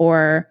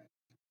 Or,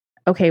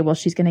 okay, well,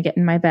 she's going to get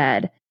in my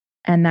bed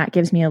and that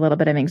gives me a little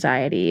bit of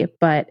anxiety,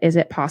 but is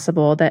it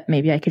possible that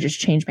maybe I could just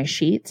change my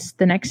sheets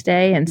the next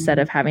day instead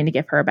of having to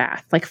give her a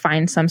bath? Like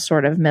find some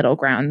sort of middle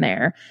ground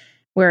there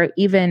where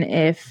even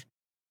if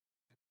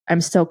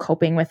I'm still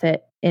coping with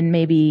it in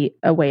maybe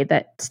a way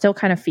that still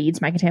kind of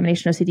feeds my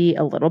contamination OCD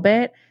a little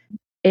bit,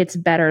 it's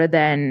better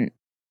than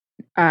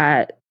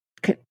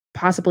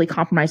possibly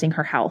compromising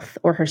her health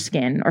or her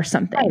skin or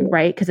something,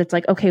 right? Because it's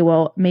like, okay,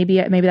 well, maybe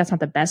that's not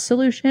the best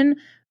solution,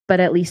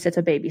 but at least it's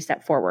a baby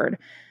step forward.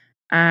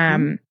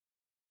 And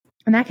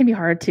that can be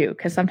hard too,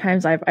 because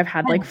sometimes I've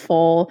had like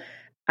full,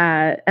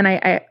 and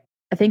I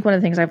think one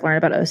of the things I've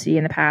learned about OCD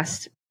in the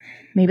past,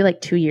 maybe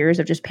like 2 years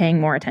of just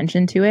paying more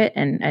attention to it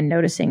and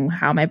noticing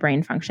how my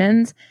brain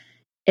functions,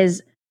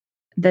 is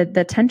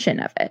the tension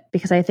of it.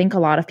 Because I think a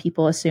lot of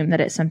people assume that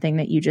it's something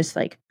that you just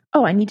like,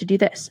 oh, I need to do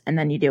this, and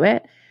then you do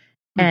it.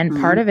 And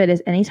part of it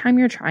is anytime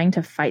you're trying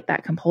to fight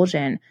that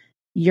compulsion,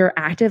 you're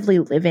actively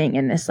living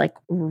in this like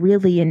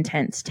really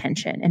intense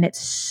tension, and it's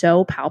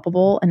so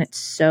palpable and it's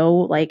so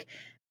like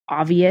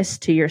obvious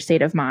to your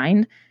state of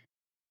mind.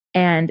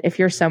 And if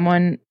you're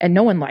someone, and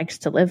no one likes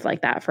to live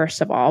like that,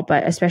 first of all,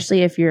 but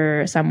especially if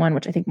you're someone,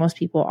 which I think most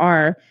people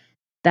are,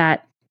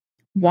 that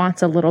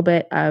wants a little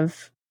bit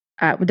of,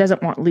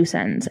 doesn't want loose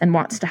ends and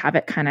wants to have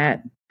it kind of,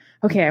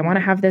 okay, I want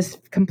to have this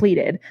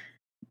completed.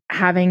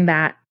 Having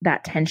that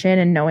tension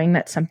and knowing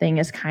that something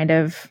is kind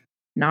of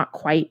not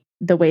quite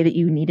the way that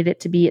you needed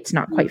it to be, it's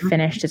not quite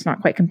finished, it's not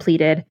quite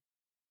completed,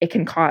 it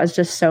can cause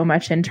just so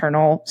much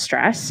internal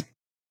stress.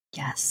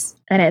 Yes.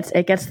 And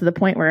it gets to the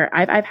point where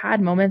I've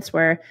had moments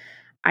where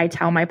I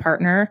tell my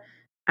partner,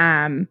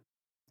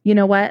 you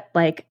know what,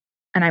 like,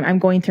 and I'm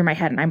going through my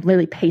head and I'm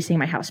literally pacing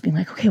my house being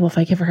like, okay, well, if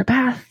I give her a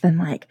bath, then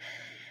like,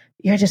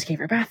 yeah, I just gave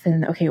her a bath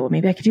and okay, well,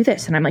 maybe I could do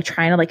this. And I'm like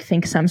trying to like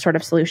think some sort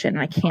of solution.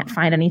 And I can't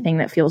find anything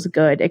that feels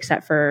good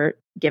except for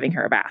giving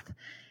her a bath.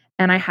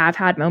 And I have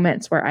had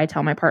moments where I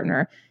tell my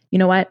partner, you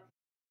know what,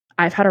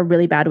 I've had a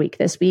really bad week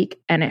this week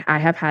and I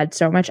have had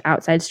so much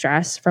outside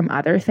stress from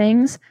other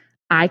things.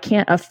 I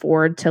can't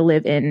afford to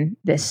live in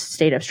this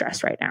state of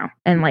stress right now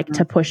and like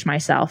to push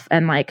myself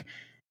and like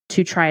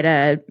to try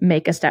to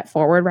make a step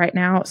forward right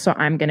now. So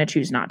I'm going to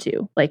choose not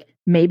to. Like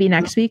maybe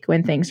next week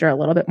when things are a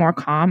little bit more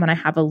calm and I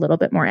have a little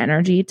bit more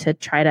energy to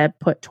try to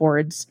put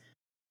towards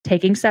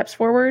taking steps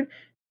forward,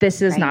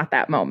 this is not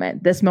that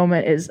moment. This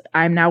moment is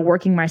I'm now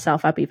working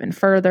myself up even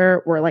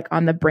further. We're like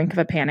on the brink of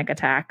a panic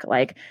attack.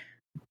 Like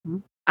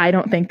I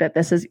don't think that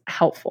this is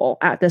helpful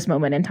at this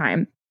moment in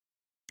time.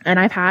 And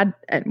I've had,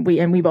 and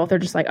we both are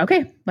just like,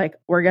 okay, like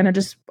we're going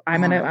to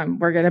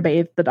we're going to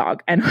bathe the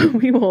dog and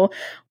we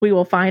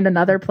will find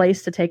another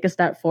place to take a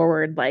step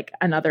forward, like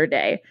another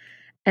day.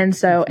 And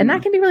so, and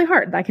that can be really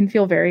hard. That can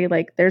feel very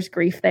like there's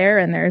grief there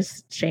and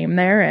there's shame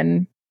there.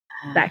 And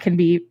that can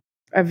be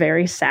a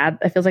very sad,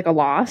 it feels like a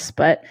loss,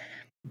 but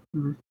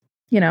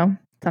you know,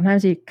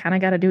 sometimes you kind of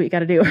got to do what you got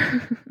to do.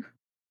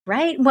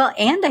 Right. Well,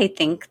 and I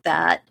think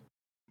that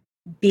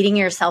beating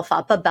yourself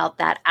up about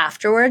that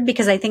afterward,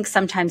 because I think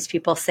sometimes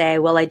people say,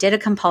 well, I did a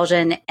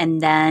compulsion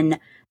and then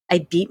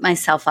I beat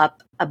myself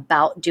up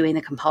about doing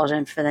the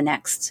compulsion for the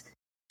next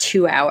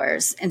 2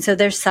 hours. And so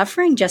they're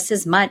suffering just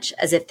as much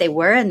as if they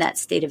were in that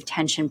state of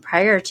tension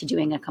prior to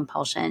doing a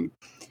compulsion.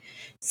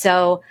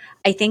 So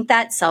I think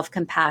that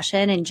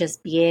self-compassion and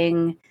just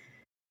being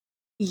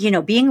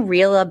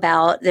real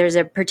about, there's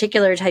a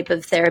particular type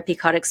of therapy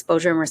called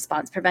exposure and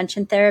response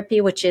prevention therapy,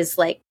 which is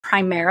like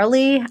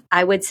primarily,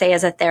 I would say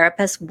as a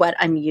therapist, what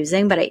I'm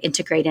using, but I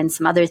integrate in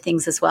some other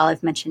things as well.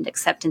 I've mentioned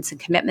acceptance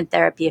and commitment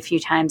therapy a few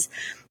times,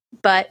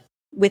 but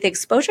with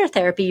exposure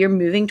therapy, you're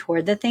moving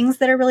toward the things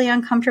that are really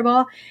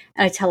uncomfortable.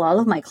 And I tell all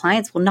of my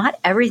clients, well, not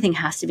everything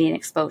has to be an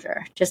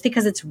exposure. Just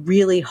because it's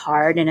really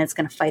hard and it's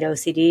going to fight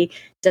OCD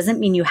doesn't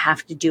mean you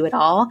have to do it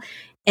all.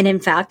 And in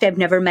fact, I've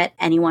never met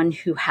anyone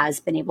who has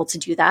been able to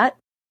do that.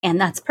 And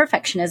that's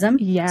perfectionism.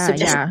 Yeah. So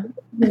just,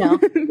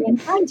 being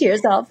kind to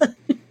yourself.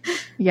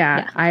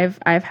 Yeah.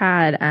 I've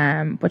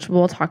had, which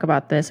we'll talk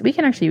about this. We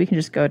can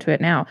just go to it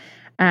now.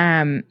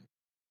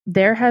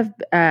 There have,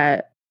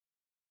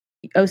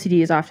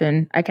 OCD is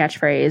often a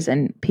catchphrase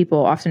and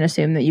people often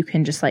assume that you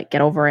can just like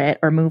get over it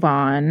or move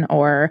on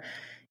or,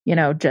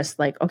 just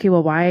like, okay,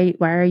 well, why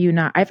are you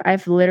not,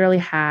 I've literally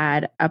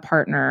had a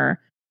partner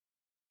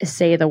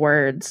say the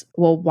words,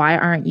 well, why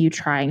aren't you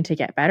trying to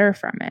get better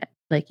from it?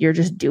 Like you're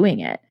just doing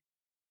it.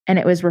 And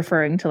it was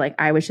referring to like,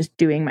 I was just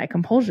doing my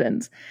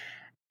compulsions.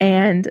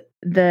 And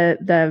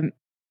the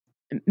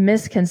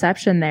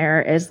misconception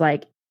there is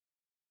like,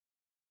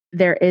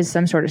 there is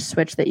some sort of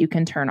switch that you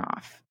can turn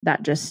off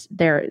that just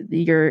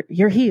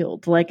you're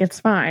healed. Like it's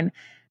fine.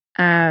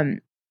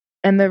 And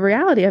the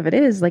reality of it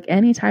is like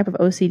any type of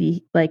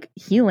OCD, like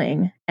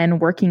healing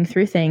and working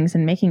through things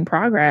and making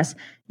progress,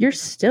 you're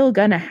still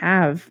going to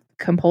have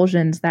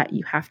compulsions that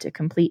you have to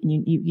complete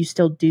and you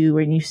still do,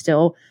 and you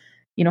still,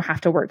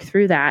 have to work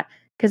through that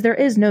because there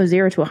is no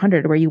 0 to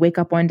 100 where you wake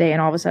up one day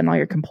and all of a sudden all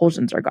your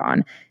compulsions are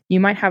gone. You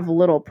might have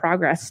little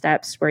progress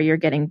steps where you're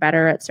getting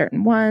better at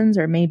certain ones,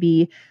 or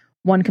maybe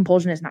one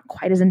compulsion is not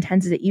quite as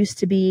intense as it used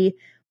to be.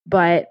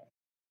 But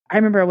I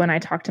remember when I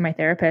talked to my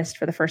therapist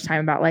for the first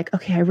time about like,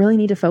 okay, I really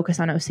need to focus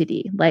on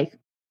OCD. Like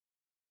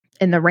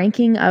in the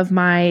ranking of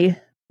my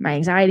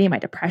anxiety, my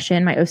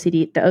depression, my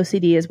OCD, the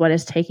OCD is what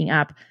is taking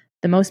up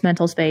the most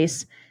mental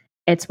space.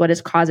 It's what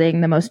is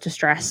causing the most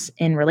distress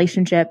in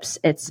relationships.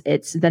 It's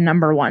the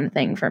number one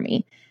thing for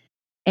me.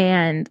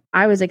 And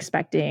I was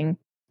expecting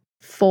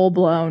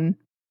full-blown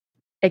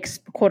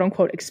quote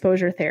unquote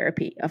exposure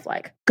therapy of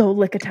like, go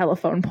lick a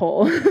telephone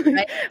pole,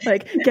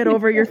 like get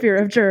over your fear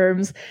of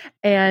germs.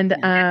 And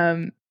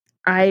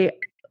her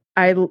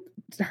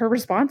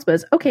response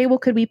was, okay, well,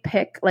 could we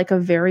pick like a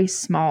very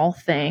small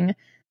thing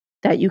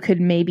that you could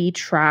maybe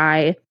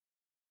try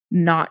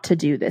not to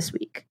do this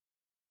week?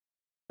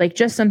 Like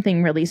just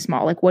something really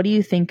small. Like, what do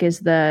you think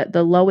is the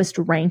lowest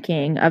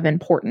ranking of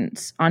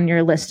importance on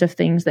your list of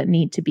things that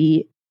need to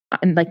be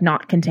like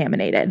not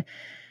contaminated?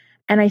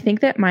 And I think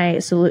that my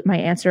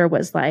answer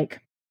was like,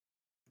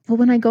 well,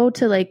 when I go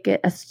to like get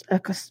a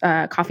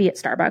coffee at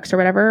Starbucks or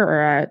whatever,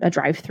 or a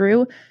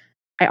drive-through,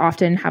 I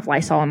often have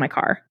Lysol in my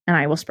car and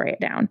I will spray it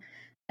down.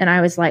 And I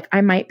was like,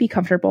 I might be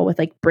comfortable with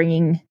like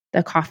bringing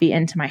the coffee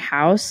into my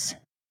house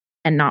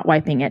and not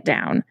wiping it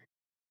down.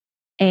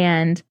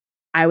 And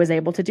I was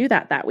able to do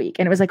that week.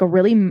 And it was like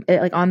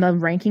like on the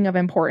ranking of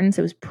importance,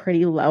 it was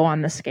pretty low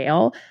on the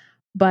scale,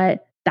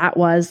 but that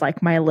was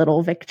like my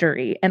little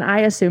victory. And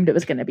I assumed it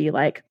was going to be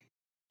like,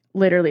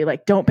 literally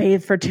like, don't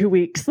bathe for 2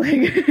 weeks,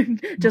 like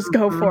just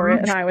go for it.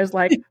 And I was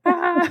like,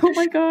 oh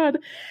my God.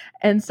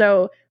 And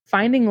so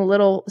finding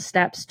little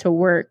steps to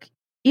work,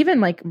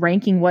 even like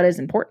ranking what is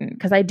important,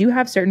 because I do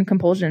have certain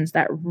compulsions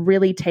that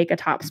really take a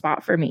top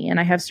spot for me. And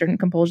I have certain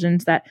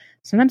compulsions that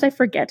sometimes I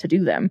forget to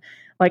do them.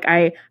 Like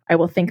I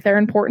will think they're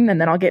important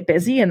and then I'll get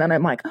busy and then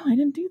I'm like, oh, I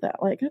didn't do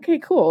that. Like, okay,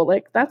 cool.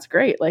 Like, that's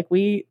great. Like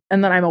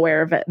and then I'm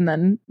aware of it. And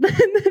then,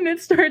 then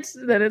it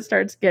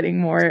starts getting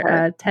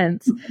more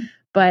tense.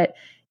 But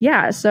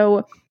yeah.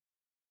 So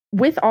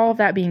with all of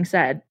that being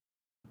said,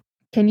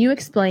 can you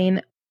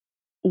explain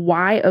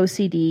why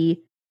OCD,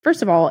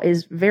 first of all,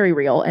 is very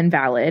real and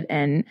valid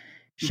and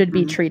should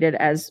be treated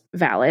as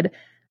valid?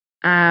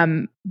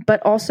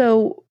 But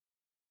also,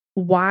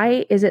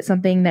 why is it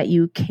something that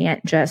you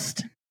can't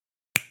just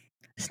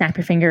snap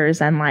your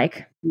fingers and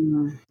like,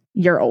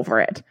 you're over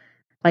it?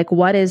 Like,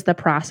 what is the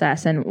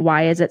process and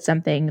why is it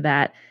something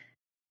that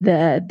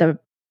the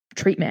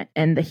treatment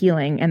and the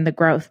healing and the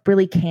growth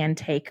really can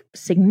take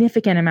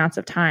significant amounts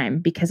of time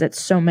because it's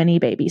so many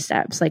baby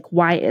steps? Like,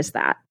 why is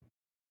that?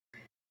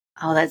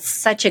 Oh, that's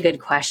such a good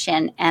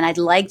question. And I'd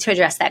like to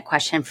address that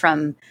question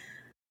from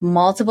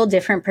multiple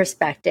different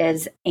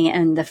perspectives.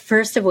 And the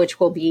first of which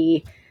will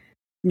be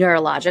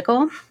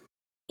neurological.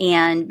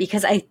 And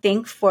because I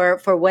think for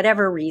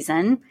whatever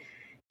reason,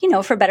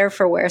 for better or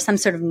for worse, I'm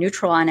sort of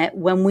neutral on it.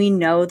 When we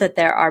know that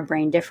there are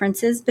brain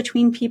differences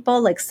between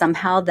people, like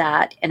somehow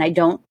that, and I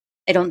don't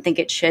think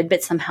it should,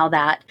 but somehow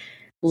that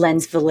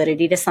lends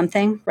validity to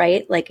something,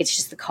 right? Like it's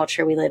just the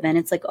culture we live in.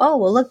 It's like, oh,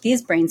 well, look,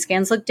 these brain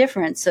scans look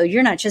different. So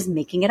you're not just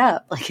making it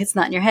up. Like it's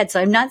not in your head.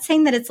 So I'm not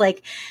saying that it's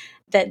like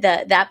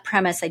that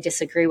premise I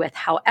disagree with.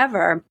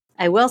 However,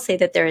 I will say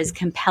that there is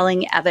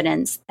compelling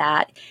evidence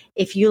that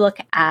if you look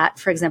at,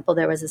 for example,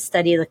 there was a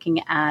study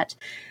looking at,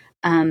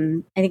 I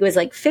think it was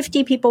like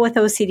 50 people with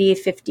OCD,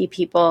 50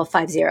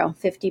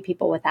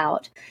 people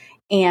without.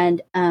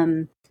 And,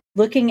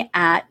 looking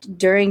at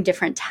during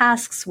different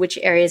tasks, which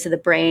areas of the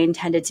brain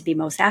tended to be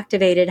most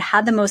activated,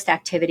 had the most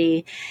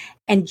activity.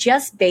 And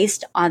just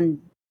based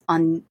on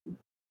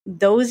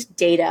those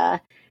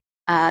data,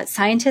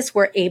 scientists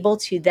were able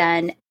to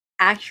then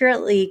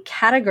accurately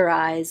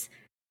categorize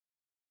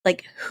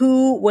like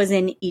who was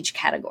in each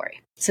category.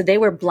 So they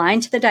were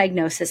blind to the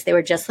diagnosis. They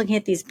were just looking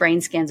at these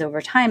brain scans over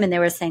time. And they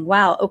were saying,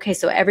 wow, okay,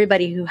 so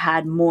everybody who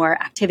had more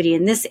activity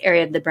in this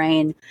area of the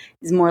brain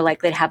is more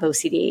likely to have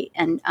OCD.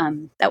 And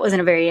that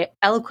wasn't a very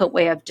eloquent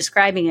way of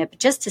describing it, but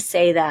just to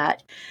say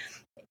that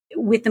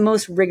with the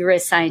most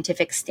rigorous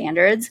scientific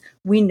standards,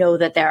 we know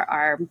that there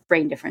are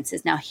brain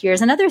differences. Now,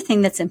 here's another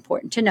thing that's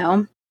important to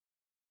know.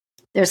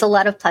 There's a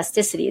lot of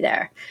plasticity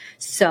there.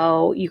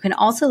 So you can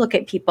also look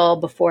at people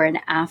before and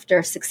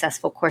after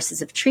successful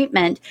courses of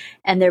treatment,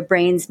 and their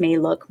brains may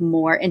look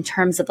more in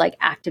terms of like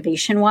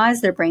activation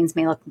wise, their brains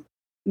may look,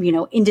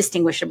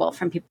 indistinguishable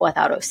from people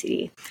without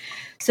OCD.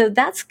 So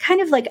that's kind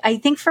of like, I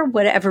think for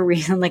whatever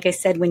reason, like I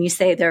said, when you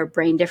say there are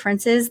brain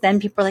differences, then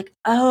people are like,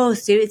 oh,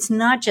 so it's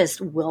not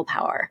just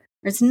willpower.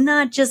 It's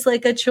not just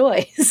like a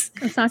choice.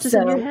 It's not just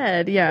in your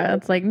head. Yeah.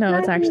 It's like, no,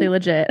 it's actually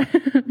legit.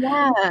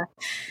 Yeah.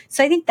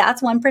 So I think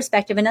that's one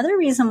perspective. Another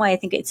reason why I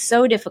think it's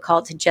so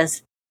difficult to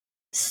just,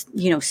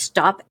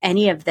 stop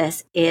any of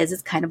this is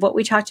it's kind of what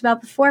we talked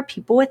about before.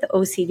 People with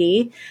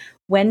OCD,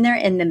 when they're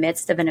in the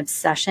midst of an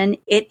obsession,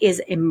 it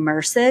is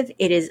immersive.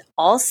 It is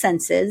all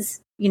senses,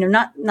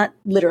 not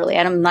literally.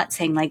 And I'm not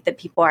saying like that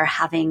people are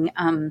having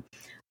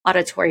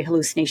auditory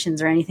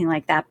hallucinations or anything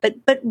like that,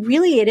 but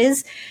really it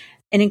is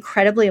an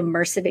incredibly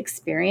immersive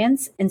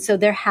experience. And so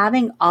they're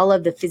having all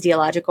of the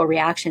physiological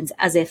reactions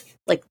as if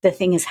like the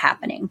thing is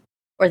happening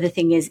or the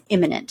thing is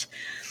imminent.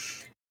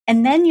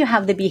 And then you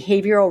have the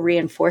behavioral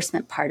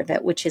reinforcement part of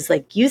it, which is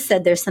like you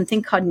said, there's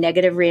something called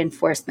negative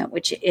reinforcement,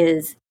 which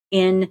is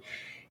in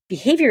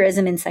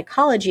behaviorism in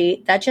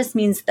psychology. That just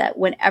means that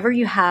whenever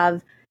you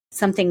have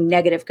something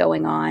negative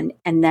going on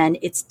and then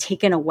it's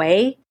taken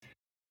away,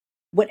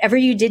 whatever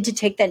you did to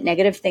take that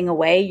negative thing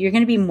away, you're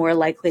going to be more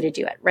likely to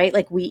do it, right?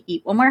 Like we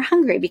eat when we're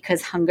hungry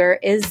because hunger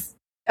is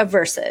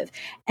aversive.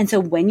 And so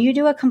when you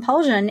do a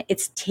compulsion,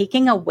 it's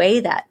taking away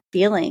that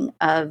feeling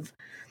of,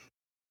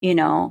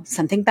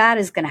 something bad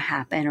is going to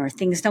happen or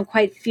things don't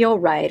quite feel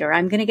right or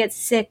I'm going to get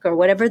sick or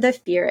whatever the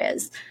fear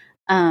is.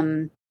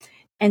 And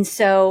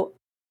so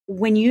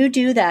when you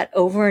do that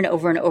over and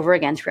over and over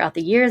again throughout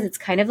the years, it's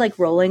kind of like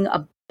rolling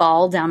a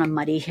ball down a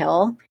muddy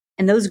hill.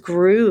 And those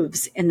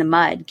grooves in the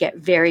mud get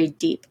very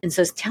deep. And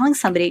so telling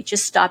somebody,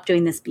 just stop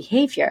doing this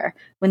behavior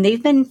when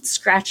they've been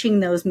scratching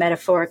those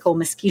metaphorical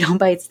mosquito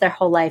bites their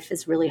whole life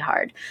is really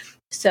hard.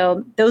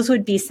 So those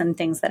would be some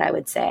things that I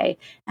would say.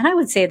 And I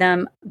would say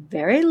them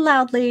very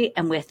loudly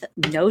and with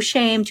no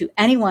shame to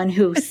anyone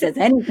who says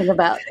anything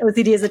about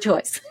OCD as a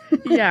choice.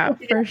 Yeah,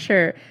 for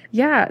sure.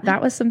 Yeah, that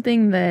was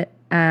something that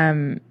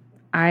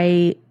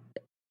I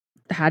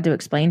had to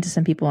explain to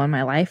some people in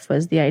my life,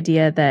 was the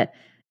idea that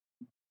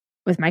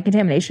with my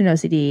contamination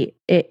OCD,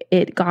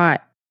 it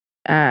got,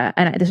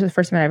 and this was the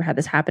first time I ever had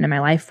this happen in my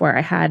life, where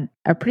I had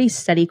a pretty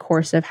steady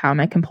course of how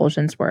my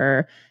compulsions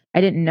were.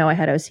 I didn't know I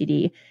had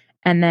OCD.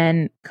 And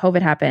then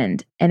COVID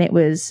happened, and it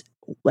was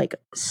like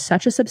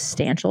such a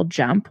substantial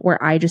jump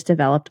where I just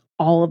developed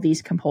all of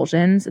these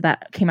compulsions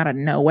that came out of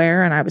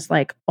nowhere. And I was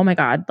like, oh my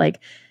God, like,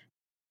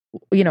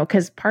 you know,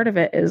 because part of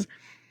it is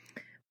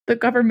the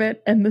government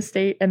and the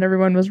state and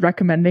everyone was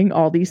recommending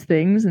all these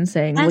things and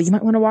saying, well, you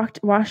might want to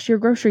wash your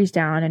groceries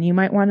down, and you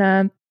might want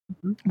to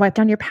wipe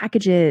down your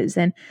packages,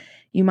 and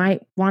you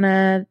might want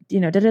to, you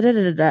know, da da da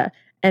da da.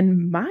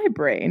 And my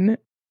brain,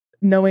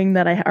 knowing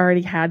that I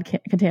already had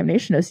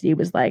contamination OCD,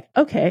 was like,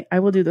 okay, I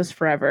will do this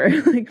forever.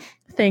 Like,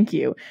 thank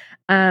you.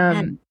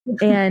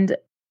 And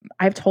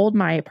I've told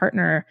my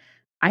partner,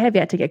 I have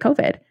yet to get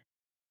COVID.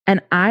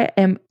 And I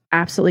am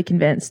absolutely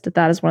convinced that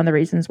that is one of the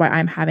reasons why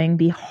I'm having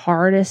the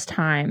hardest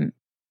time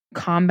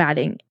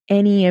combating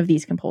any of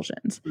these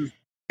compulsions.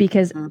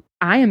 Because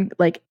I am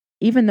like,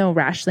 even though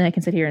rationally I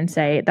can sit here and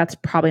say that's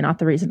probably not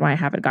the reason why I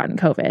haven't gotten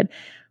COVID,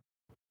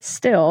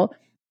 still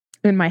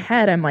in my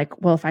head, I'm like,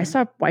 well, if I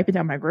stop wiping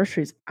down my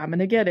groceries, I'm going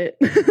to get it.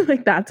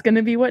 Like, that's going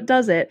to be what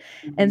does it.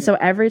 And so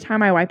every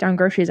time I wipe down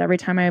groceries, every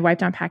time I wipe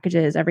down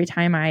packages, every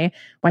time I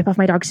wipe off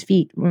my dog's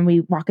feet when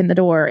we walk in the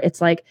door,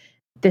 it's like,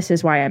 this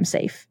is why I'm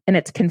safe. And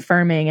it's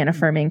confirming and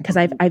affirming, because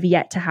I've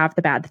yet to have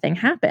the bad thing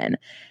happen.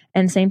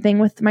 And same thing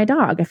with my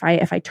dog. If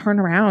I turn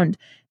around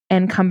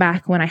and come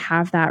back when I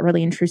have that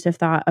really intrusive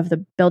thought of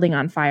the building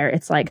on fire,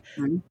 it's like,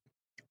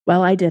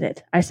 well, I did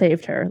it. I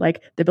saved her.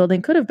 Like, the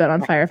building could have been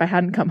on fire if I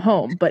hadn't come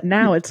home, but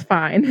now it's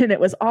fine. And it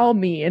was all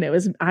me.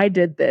 And I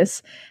did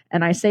this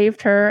and I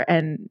saved her.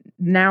 And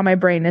now my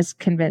brain is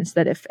convinced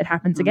that if it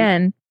happens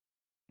again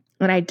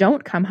and I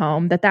don't come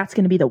home, that's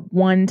going to be the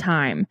one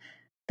time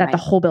that the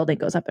whole building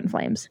goes up in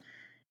flames.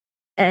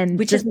 And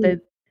which just is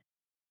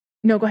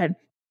no, go ahead.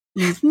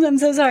 I'm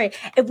so sorry.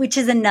 Which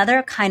is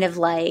another kind of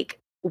like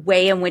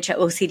way in which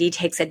OCD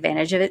takes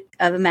advantage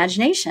of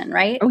imagination,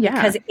 right? Oh yeah.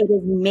 Because it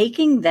is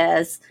making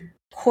this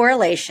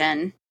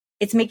correlation.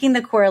 It's making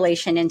the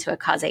correlation into a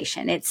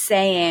causation. It's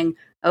saying,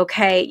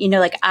 okay, you know,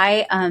 like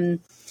I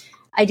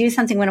do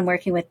something when I'm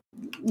working with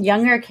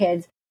younger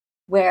kids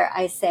where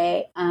I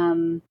say,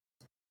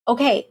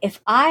 okay,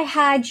 if I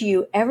had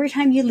you, every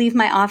time you leave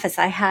my office,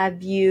 I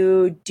have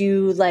you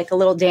do like a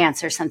little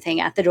dance or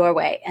something at the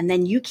doorway, and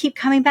then you keep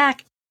coming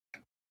back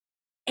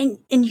and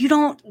you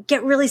don't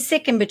get really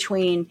sick in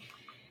between,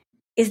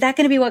 is that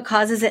going to be what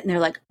causes it? And they're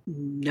like,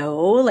 no,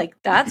 like,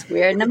 that's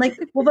weird. And I'm like,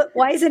 well, but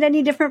why is it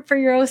any different for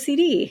your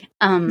OCD?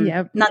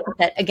 Not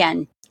that,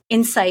 again,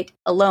 insight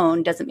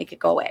alone doesn't make it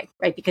go away,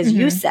 right? Because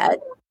you said,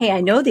 hey,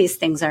 I know these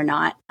things are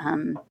not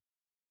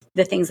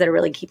the things that are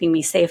really keeping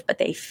me safe, but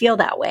they feel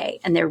that way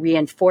and they're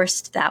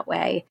reinforced that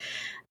way.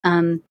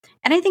 And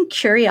I think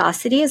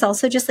curiosity is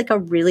also just like a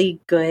really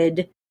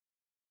good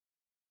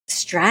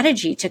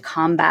strategy to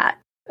combat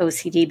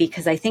OCD,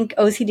 because I think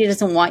OCD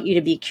doesn't want you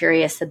to be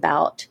curious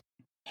about,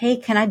 hey,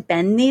 can I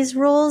bend these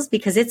rules?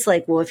 Because it's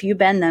like, well, if you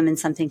bend them and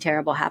something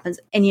terrible happens,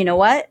 and you know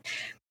what?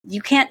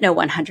 You can't know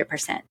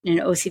 100%. And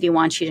OCD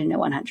wants you to know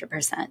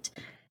 100%.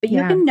 But you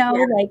can know,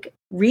 like,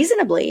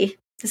 reasonably,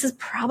 this is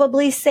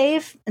probably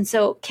safe. And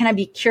so can I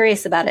be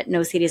curious about it? And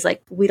OCD is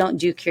like, we don't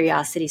do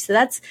curiosity. So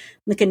that's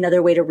like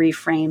another way to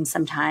reframe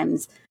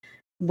sometimes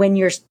when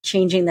you're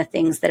changing the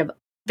things that have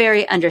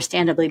very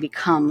understandably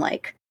become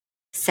like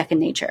second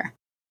nature.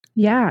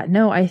 Yeah,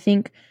 no, I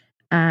think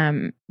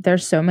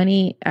there's so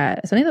many,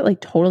 something that like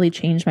totally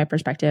changed my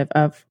perspective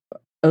of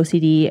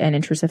OCD and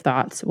intrusive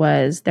thoughts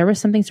was there was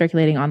something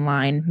circulating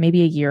online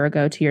maybe a year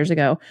ago, 2 years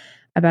ago,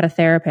 about a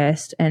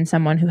therapist and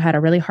someone who had a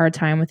really hard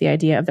time with the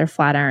idea of their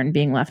flat iron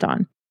being left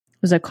on.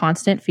 It was a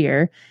constant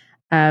fear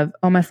of,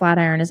 oh, my flat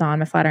iron is on,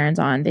 my flat iron's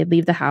on. They'd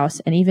leave the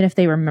house, and even if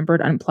they remembered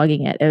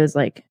unplugging it, it was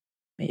like,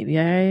 maybe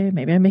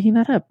I'm making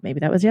that up. Maybe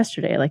that was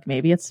yesterday. Like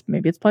maybe it's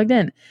plugged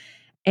in.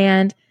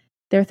 And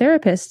their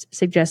therapist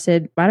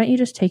suggested, why don't you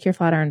just take your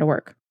flat iron to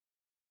work?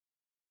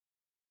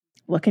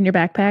 Look in your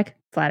backpack,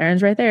 flat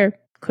iron's right there.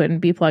 Couldn't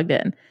be plugged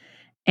in.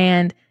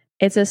 And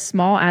it's a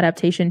small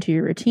adaptation to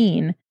your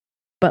routine,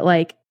 but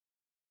like,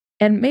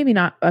 and maybe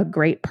not a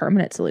great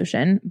permanent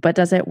solution, but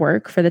does it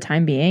work for the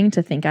time being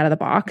to think out of the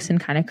box and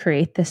kind of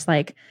create this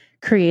like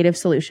creative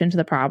solution to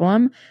the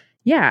problem?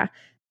 Yeah.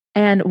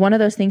 And one of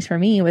those things for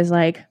me was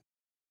like,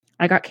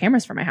 I got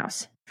cameras for my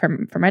house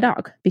for my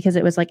dog, because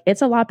it was like,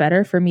 it's a lot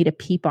better for me to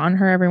peep on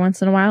her every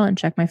once in a while and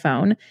check my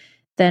phone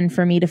than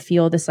for me to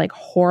feel this like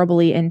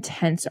horribly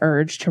intense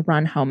urge to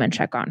run home and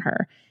check on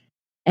her.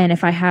 And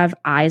if I have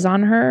eyes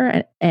on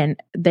her and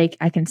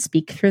I can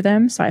speak through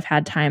them. So I've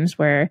had times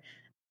where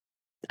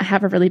I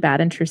have a really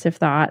bad intrusive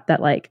thought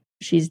that like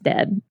she's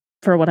dead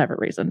for whatever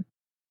reason,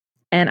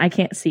 and I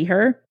can't see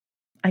her,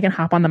 I can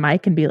hop on the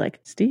mic and be like,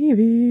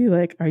 Stevie,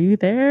 like, are you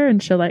there?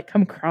 And she'll like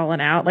come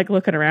crawling out, like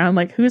looking around,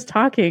 like, who's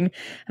talking?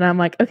 And I'm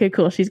like, okay,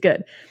 cool. She's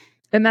good.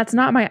 And that's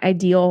not my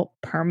ideal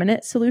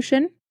permanent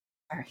solution.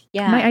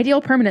 Yeah. My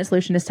ideal permanent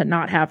solution is to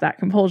not have that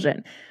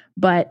compulsion.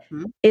 But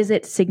is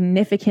it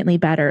significantly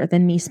better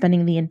than me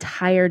spending the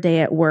entire day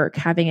at work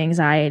having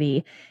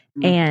anxiety?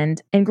 And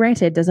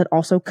granted, does it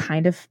also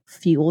kind of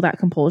fuel that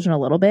compulsion a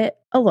little bit,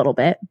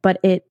 but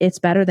it's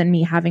better than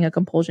me having a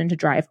compulsion to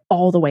drive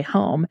all the way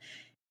home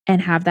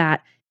and have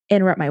that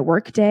interrupt my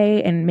work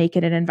day and make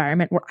it an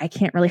environment where I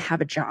can't really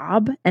have a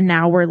job. And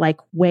now we're like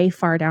way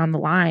far down the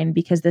line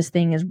because this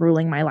thing is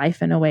ruling my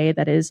life in a way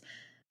that is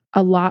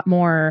a lot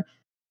more,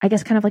 I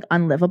guess, kind of like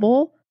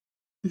unlivable.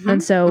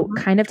 And so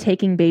kind of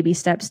taking baby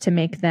steps to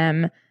make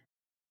them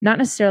not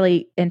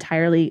necessarily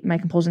entirely, my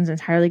compulsions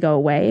entirely go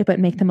away, but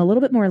make them a little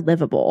bit more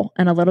livable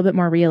and a little bit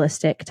more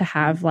realistic to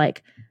have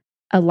like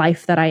a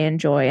life that I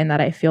enjoy and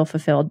that I feel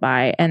fulfilled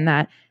by, and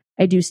that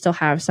I do still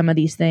have some of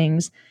these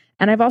things.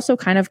 And I've also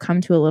kind of come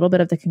to a little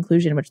bit of the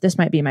conclusion, which this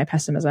might be my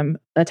pessimism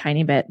a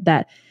tiny bit,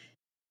 that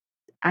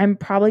I'm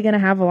probably going to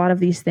have a lot of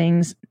these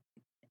things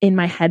in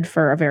my head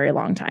for a very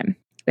long time,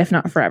 if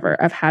not forever,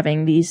 of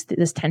having this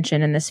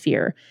tension and this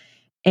fear.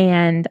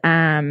 And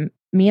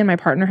me and my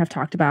partner have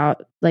talked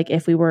about, like,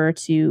 if we were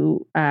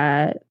to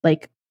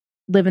like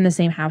live in the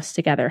same house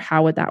together,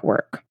 how would that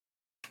work?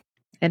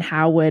 And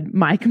how would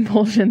my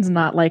compulsions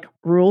not like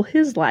rule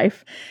his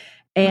life?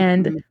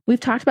 And we've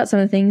talked about some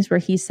of the things where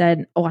he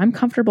said, oh, I'm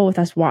comfortable with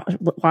us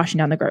washing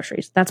down the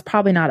groceries. That's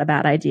probably not a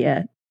bad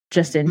idea,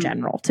 just in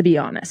general, to be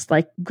honest.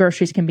 Like,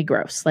 groceries can be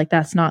gross. Like,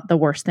 that's not the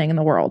worst thing in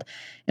the world.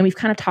 And we've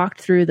kind of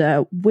talked through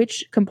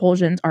which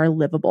compulsions are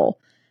livable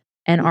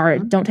and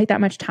don't take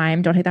that much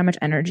time, don't take that much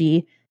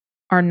energy,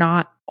 are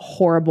not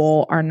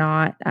horrible, are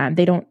not,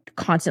 they don't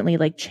constantly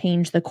like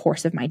change the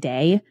course of my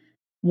day.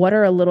 What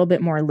are a little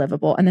bit more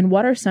livable? And then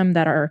what are some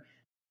that are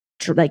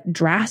like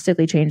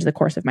drastically change the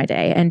course of my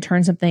day and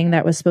turn something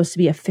that was supposed to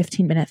be a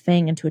 15-minute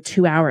thing into a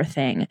 2-hour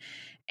thing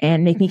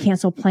and make me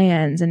cancel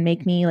plans and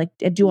make me like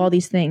do all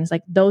these things?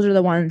 Like, those are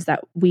the ones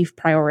that we've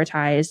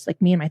prioritized,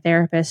 like me and my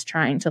therapist,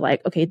 trying to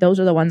like, okay, those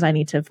are the ones I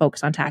need to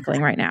focus on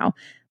tackling right now.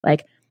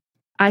 Like,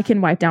 I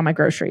can wipe down my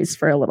groceries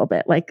for a little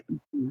bit. Like,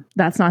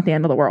 that's not the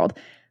end of the world.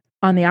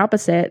 On the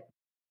opposite,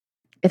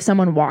 if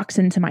someone walks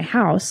into my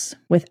house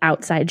with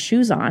outside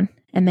shoes on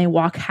and they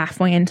walk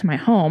halfway into my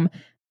home,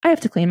 I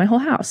have to clean my whole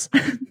house.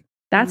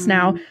 That's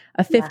now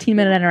a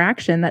 15-minute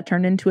interaction that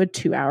turned into a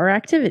 2-hour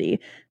activity.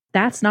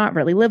 That's not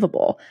really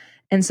livable.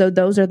 And so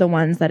those are the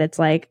ones that it's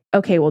like,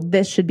 okay, well,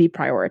 this should be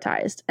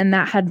prioritized. And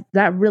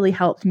that really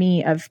helped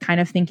me of kind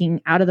of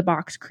thinking out of the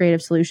box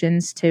creative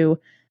solutions to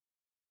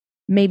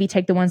maybe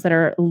take the ones that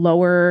are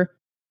lower,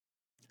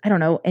 I don't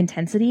know,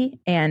 intensity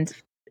and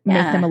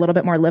make them a little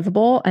bit more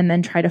livable, and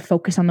then try to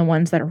focus on the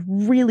ones that are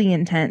really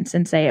intense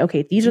and say,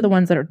 okay, these are the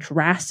ones that are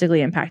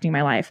drastically impacting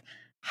my life.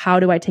 How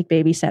do I take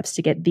baby steps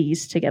to get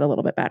these to get a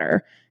little bit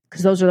better?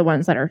 Because those are the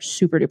ones that are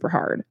super duper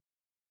hard.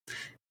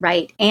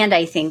 Right. And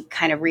I think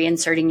kind of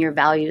reinserting your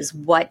values.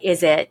 What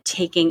is it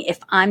taking? If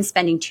I'm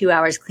spending 2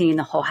 hours cleaning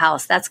the whole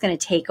house, that's going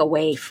to take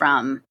away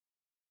from,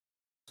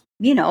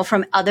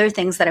 from other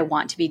things that I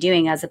want to be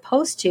doing, as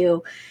opposed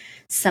to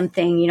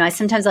something,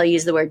 I'll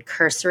use the word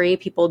cursory.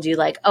 People do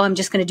like, oh, I'm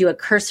just going to do a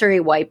cursory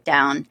wipe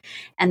down.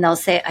 And they'll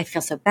say, I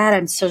feel so bad.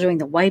 I'm still doing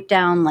the wipe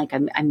down. Like,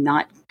 I'm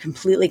not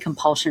completely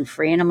compulsion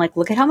free. And I'm like,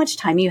 look at how much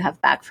time you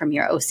have back from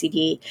your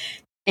OCD.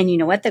 And you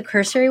know what? The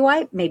cursory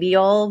wipe, maybe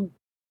you'll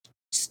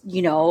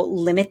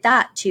limit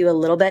that to a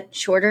little bit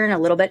shorter and a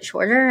little bit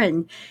shorter.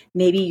 And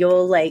maybe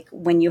you'll, like,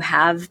 when you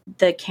have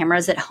the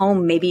cameras at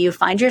home, maybe you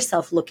find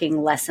yourself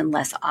looking less and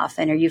less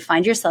often, or you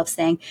find yourself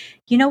saying,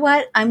 you know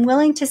what, I'm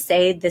willing to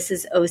say this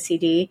is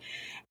OCD,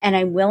 and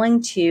I'm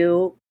willing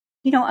to,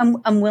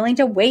 I'm willing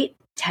to wait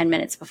 10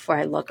 minutes before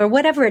I look, or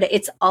whatever it is.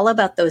 It's all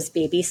about those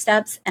baby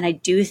steps. And I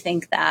do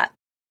think that,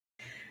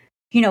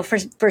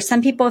 for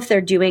some people, if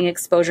they're doing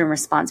exposure and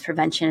response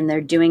prevention and they're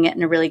doing it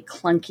in a really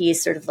clunky,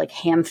 sort of like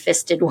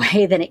ham-fisted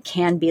way, then it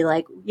can be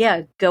like,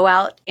 yeah, go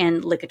out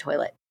and lick a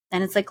toilet.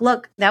 And it's like,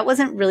 look, that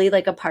wasn't really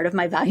like a part of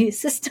my value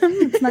system.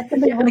 It's not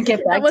something I want to get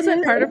back to. That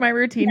wasn't part of my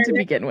routine to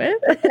begin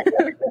with.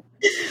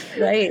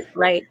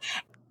 Right.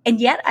 And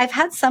yet I've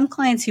had some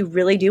clients who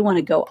really do want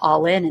to go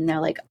all in, and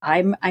they're like,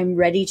 I'm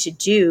ready to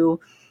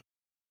do,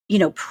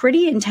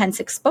 pretty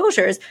intense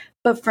exposures.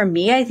 But for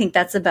me, I think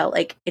that's about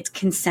like, it's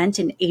consent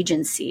and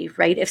agency,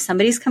 right? If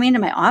somebody's coming into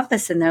my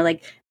office and they're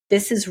like,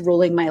 this is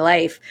ruling my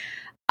life,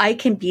 I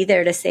can be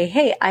there to say,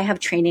 hey, I have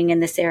training in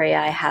this area.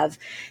 I have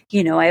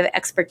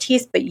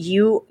expertise, but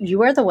you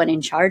are the one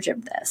in charge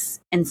of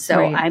this. And so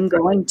right.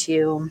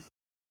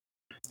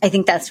 I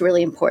think that's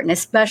really important,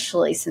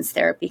 especially since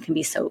therapy can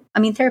be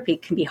therapy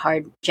can be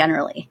hard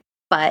generally,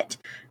 but,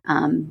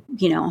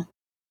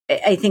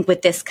 I think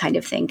with this kind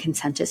of thing,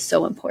 consent is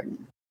so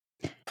important.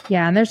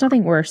 Yeah. And there's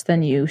nothing worse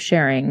than you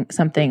sharing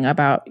something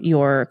about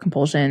your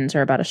compulsions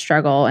or about a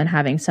struggle and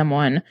having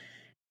someone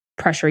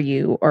pressure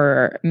you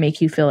or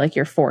make you feel like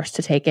you're forced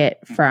to take it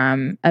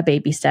from a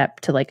baby step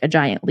to like a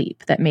giant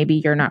leap that maybe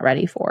you're not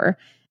ready for.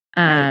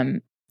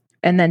 Right.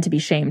 And then to be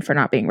shamed for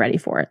not being ready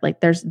for it.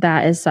 Like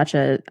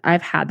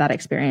I've had that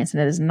experience,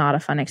 and it is not a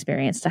fun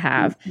experience to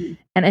have. Mm-hmm.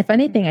 And if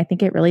anything, I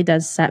think it really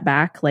does set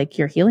back like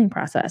your healing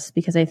process,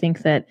 because I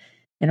think that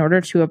in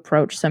order to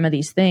approach some of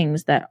these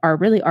things that are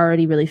really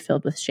already really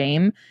filled with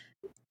shame,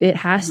 it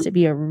has to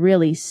be a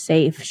really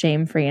safe,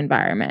 shame-free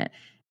environment.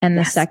 And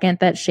the second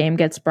that shame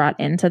gets brought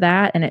into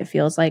that and it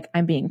feels like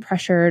I'm being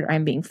pressured, or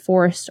I'm being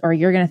forced, or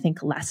you're going to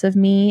think less of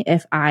me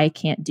if I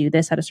can't do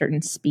this at a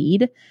certain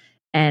speed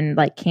and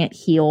like can't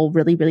heal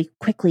really, really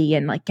quickly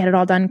and like get it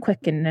all done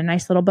quick and in a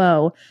nice little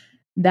bow,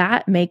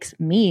 that makes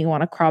me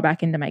want to crawl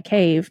back into my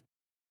cave.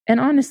 And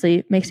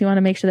honestly, makes me want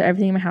to make sure that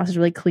everything in my house is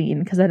really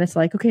clean, because then it's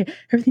like, okay,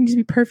 everything needs to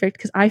be perfect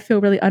because I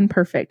feel really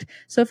unperfect.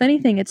 So if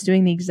anything, it's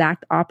doing the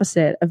exact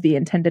opposite of the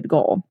intended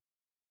goal.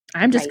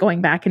 I'm just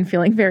going back and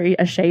feeling very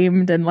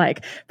ashamed and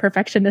like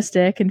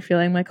perfectionistic and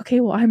feeling like, okay,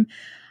 well,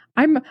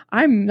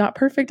 I'm not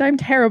perfect. I'm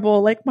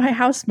terrible. Like my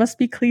house must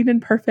be clean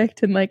and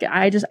perfect. And like,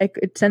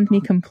 it sends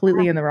me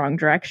completely in the wrong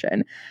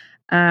direction.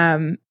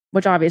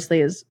 Which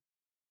obviously is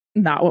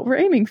not what we're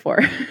aiming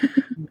for.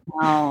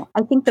 Wow.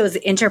 I think those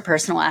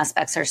interpersonal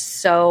aspects are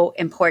so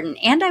important.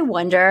 And I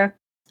wonder,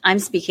 I'm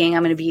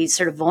going to be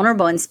sort of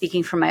vulnerable and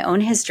speaking from my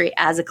own history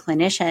as a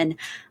clinician.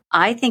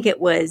 I think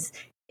it was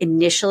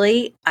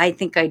initially, I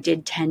think I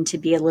did tend to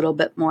be a little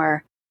bit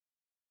more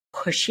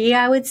pushy,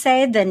 I would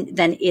say,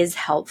 than is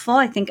helpful.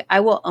 I think I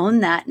will own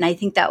that. And I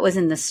think that was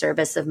in the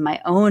service of my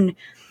own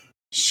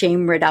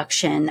shame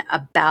reduction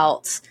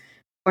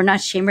or not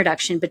shame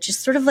reduction, but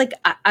just sort of like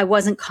I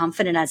wasn't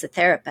confident as a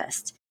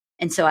therapist.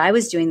 And so I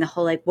was doing the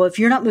whole like, well, if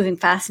you're not moving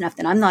fast enough,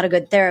 then I'm not a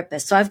good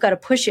therapist. So I've got to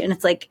push it. And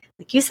it's like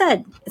you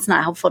said, it's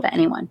not helpful to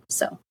anyone.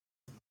 So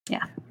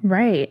yeah.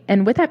 Right.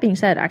 And with that being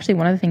said, actually,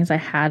 one of the things I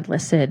had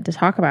listed to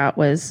talk about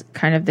was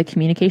kind of the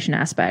communication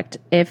aspect.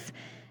 If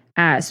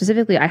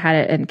specifically, I had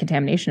it in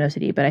contamination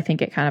OCD, but I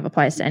think it kind of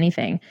applies to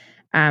anything.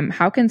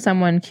 How can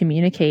someone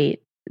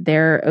communicate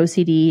their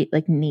OCD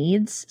like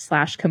needs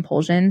 /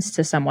 compulsions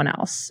to someone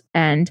else?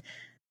 And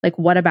like,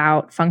 what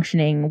about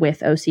functioning with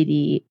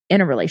OCD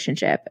in a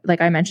relationship? Like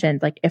I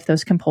mentioned, like if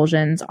those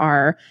compulsions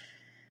are,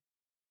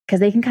 because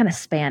they can kind of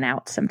span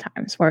out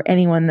sometimes, where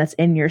anyone that's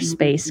in your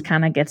space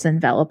kind of gets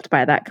enveloped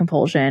by that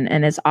compulsion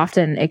and is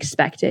often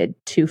expected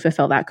to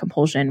fulfill that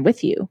compulsion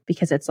with you,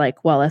 because it's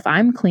like, well, if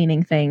I'm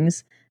cleaning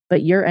things,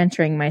 but you're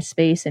entering my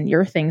space and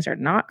your things are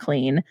not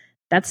clean,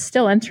 that's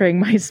still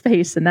entering my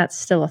space and that's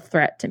still a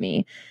threat to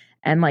me.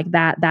 And like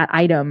that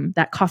item,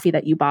 that coffee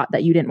that you bought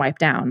that you didn't wipe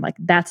down, like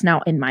that's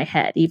now in my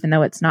head, even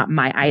though it's not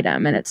my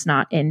item and it's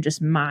not in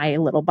just my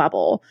little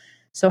bubble.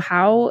 So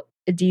how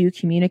do you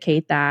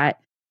communicate that,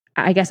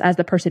 I guess, as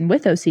the person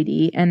with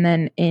OCD? And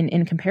then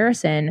in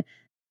comparison,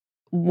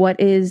 what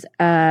is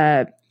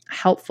a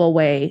helpful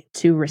way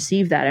to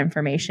receive that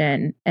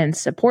information and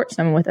support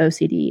someone with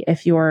OCD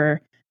if you're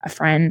a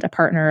friend, a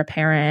partner, a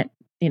parent,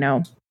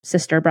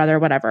 sister, brother,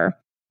 whatever?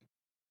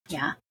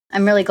 Yeah.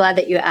 I'm really glad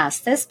that you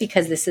asked this,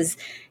 because this is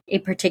a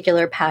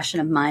particular passion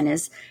of mine,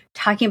 is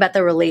talking about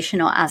the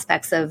relational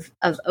aspects of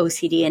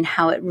OCD and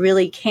how it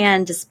really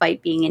can,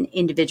 despite being an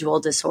individual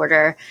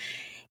disorder,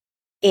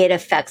 it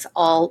affects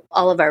all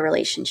of our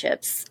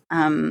relationships.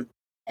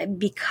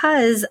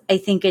 Because I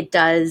think it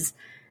does,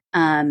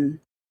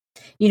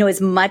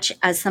 as much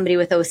as somebody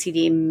with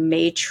OCD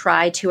may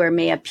try to, or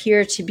may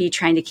appear to be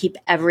trying to keep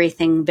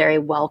everything very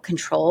well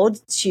controlled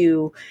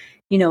to,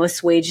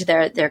 assuage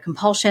their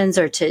compulsions,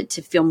 or to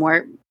feel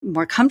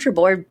more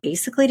comfortable, or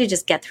basically to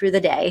just get through the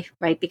day,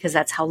 right? Because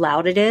that's how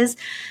loud it is.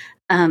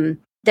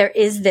 There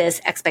is this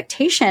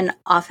expectation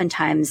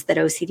oftentimes that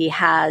OCD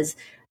has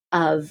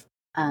of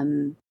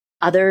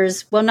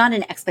others. Well, not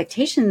an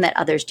expectation that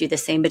others do the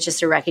same, but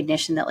just a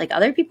recognition that like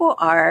other people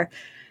are,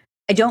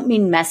 I don't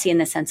mean messy in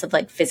the sense of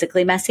like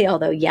physically messy,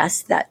 although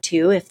yes, that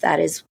too, if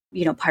that is,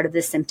 part of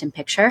the symptom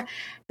picture,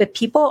 but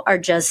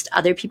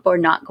other people are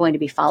not going to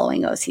be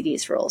following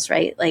OCD's rules,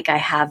 right? Like I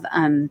have,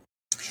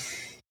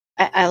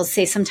 I'll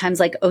say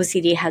sometimes like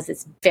OCD has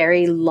this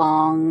very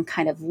long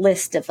kind of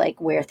list of like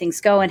where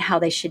things go and how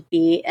they should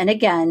be. And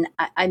again,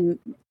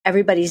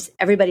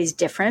 everybody's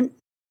different.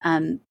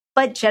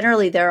 But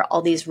generally there are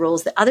all these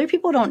rules that other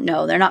people don't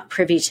know. They're not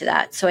privy to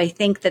that. So I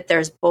think that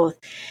there's both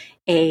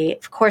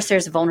of course,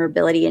 there's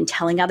vulnerability in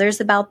telling others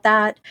about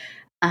that.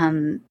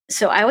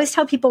 So I always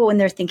tell people when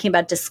they're thinking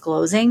about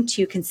disclosing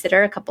to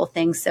consider a couple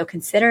things. So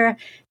consider,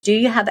 do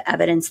you have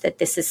evidence that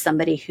this is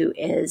somebody who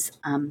is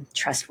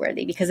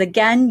trustworthy? Because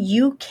again,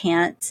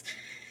 I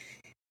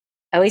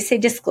always say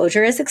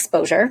disclosure is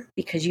exposure,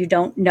 because you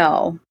don't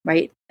know,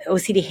 right?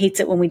 OCD hates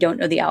it when we don't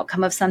know the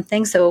outcome of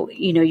something. So,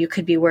 you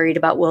could be worried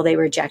about, will they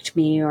reject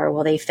me, or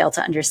will they fail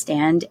to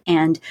understand?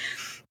 And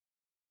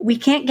we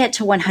can't get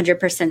to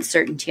 100%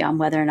 certainty on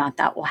whether or not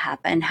that will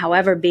happen.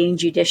 However, being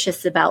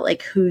judicious about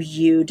like who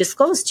you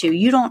disclose to,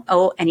 you don't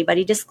owe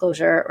anybody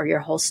disclosure or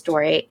your whole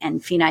story.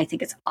 And Fina, I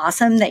think it's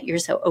awesome that you're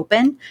so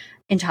open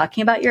in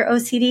talking about your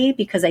OCD,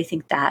 because I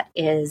think that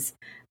is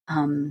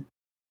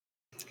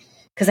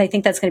because I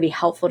think that's going to be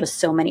helpful to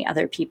so many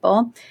other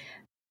people.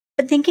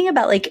 But thinking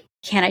about like,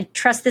 can I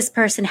trust this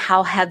person?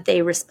 How have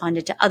they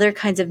responded to other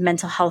kinds of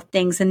mental health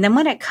things? And then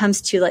when it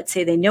comes to, let's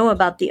say they know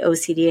about the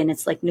OCD and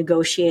it's like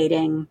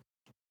negotiating,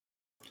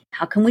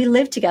 how can we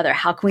live together?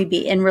 How can we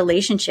be in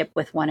relationship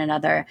with one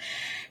another?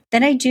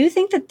 Then I do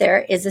think that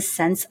there is a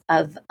sense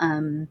of,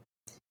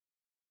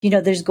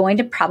 there's going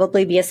to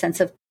probably be a sense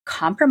of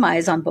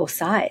compromise on both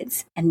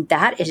sides. And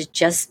that is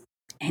just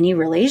any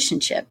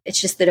relationship. It's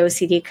just that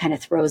OCD kind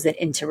of throws it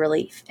into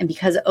relief. And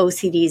because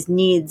OCD's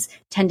needs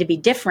tend to be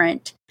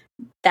different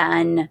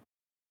than,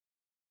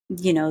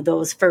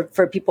 those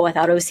for people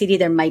without OCD,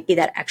 there might be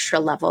that extra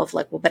level of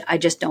like, well, but I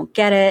just don't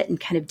get it, and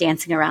kind of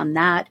dancing around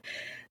that.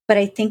 But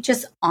I think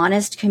just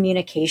honest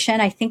communication,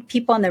 I think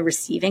people on the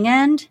receiving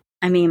end,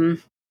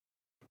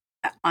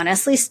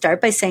 honestly,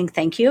 start by saying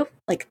thank you.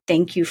 Like,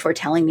 thank you for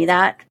telling me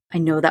that. I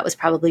know that was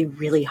probably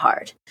really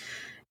hard.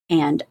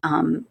 And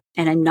I'm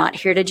not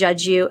here to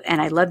judge you, and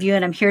I love you,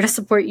 and I'm here to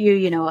support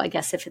you. I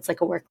guess if it's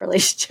like a work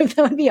relationship,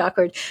 that would be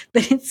awkward,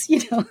 but it's,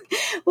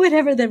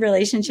 whatever the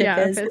relationship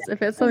is.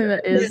 If it's something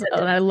that is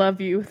an I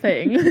love you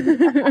thing.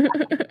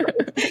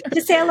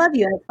 Just say I love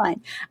you, and it's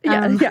fine.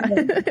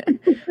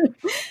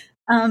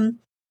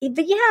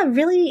 But yeah,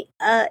 really,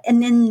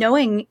 and then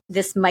knowing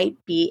this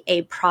might be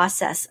a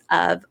process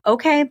of,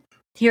 okay,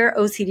 here are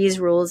OCD's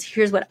rules.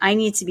 Here's what I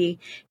need to be.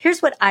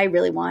 Here's what I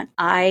really want.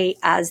 I,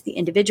 as the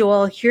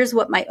individual, here's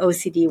what my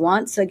OCD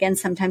wants. So again,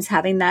 sometimes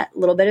having that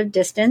little bit of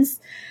distance.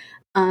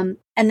 And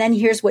then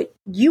here's what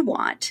you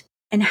want.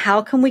 And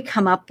how can we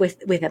come up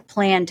with a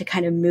plan to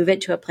kind of move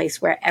it to a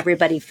place where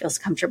everybody feels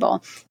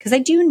comfortable? Because I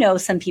do know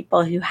some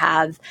people who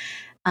have,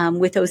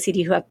 with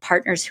OCD, who have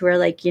partners who are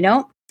like,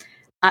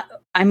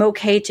 I'm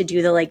okay to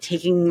do the like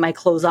taking my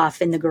clothes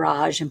off in the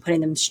garage and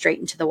putting them straight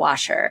into the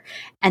washer.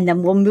 And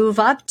then we'll move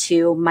up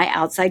to my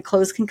outside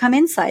clothes can come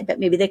inside, but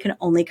maybe they can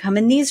only come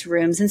in these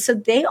rooms. And so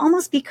they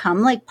almost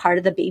become like part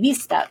of the baby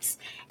steps.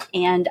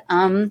 And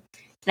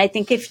I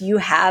think if you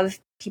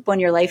have people in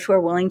your life who are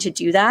willing to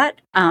do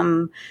that,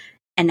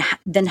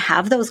 then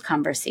have those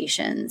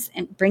conversations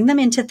and bring them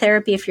into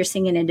therapy if you're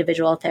seeing an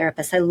individual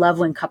therapist. I love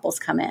when couples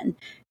come in.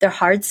 They're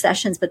hard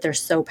sessions, but they're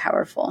so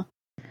powerful.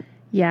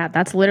 Yeah,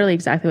 that's literally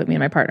exactly what me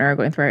and my partner are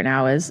going through right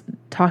now, is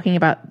talking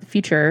about the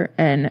future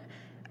and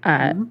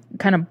kind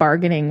of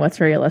bargaining what's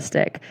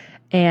realistic.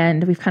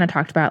 And we've kind of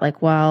talked about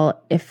like,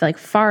 well, if like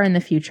far in the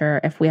future,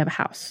 if we have a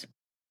house,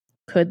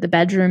 could the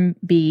bedroom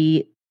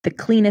be the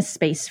cleanest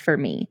space for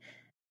me?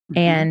 Mm-hmm.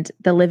 And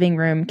the living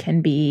room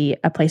can be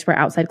a place where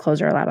outside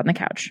clothes are allowed on the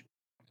couch.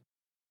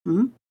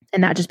 Mm-hmm.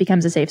 And that just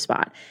becomes a safe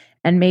spot.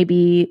 And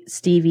maybe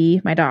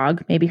Stevie, my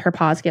dog, maybe her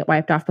paws get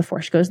wiped off before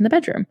she goes in the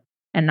bedroom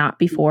and not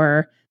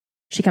before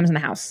she comes in the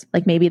house.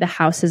 Like maybe the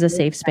house is a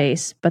safe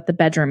space, but the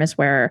bedroom is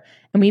where,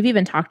 and we've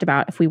even talked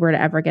about if we were to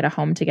ever get a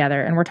home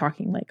together, and we're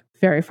talking like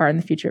very far in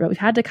the future, but we've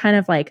had to kind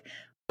of like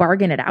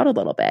bargain it out a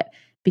little bit,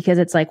 because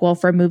it's like, well,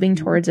 if we're moving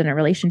towards in a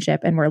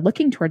relationship and we're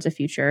looking towards a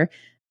future,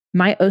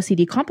 my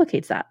OCD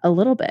complicates that a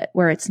little bit,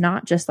 where it's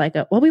not just like,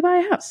 we buy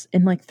a house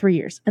in like 3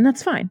 years and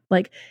that's fine.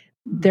 Like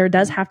there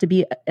does have to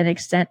be an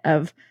extent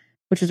of,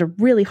 which is a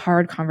really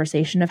hard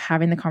conversation, of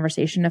having the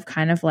conversation of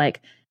kind of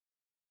like,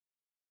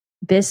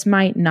 this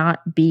might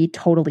not be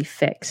totally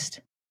fixed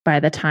by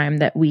the time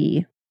that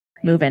we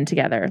move in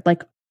together.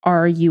 Like,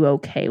 are you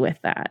okay with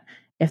that?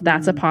 If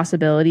that's a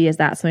possibility, is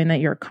that something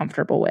that you're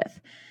comfortable with?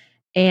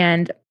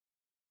 And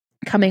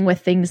coming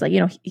with things like,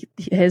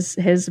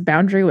 his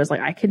boundary was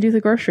like, I can do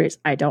the groceries.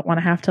 I don't want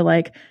to have to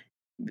like,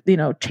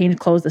 change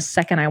clothes the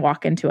second I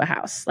walk into a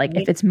house, like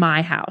if it's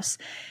my house.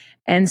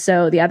 And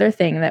so the other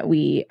thing that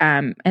we,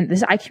 and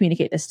this, I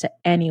communicate this to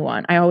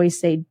anyone. I always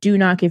say, do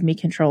not give me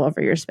control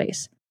over your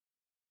space.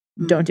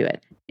 Don't do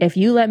it. If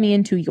you let me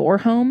into your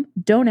home,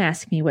 don't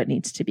ask me what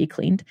needs to be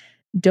cleaned.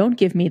 Don't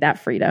give me that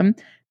freedom,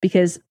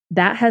 because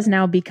that has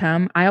now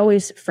become, I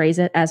always phrase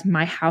it as,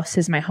 my house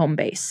is my home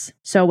base.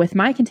 So with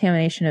my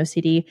contamination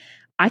OCD,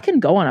 I can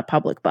go on a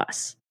public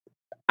bus.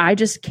 I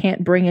just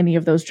can't bring any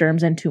of those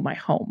germs into my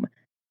home.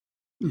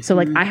 Mm-hmm. So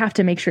like I have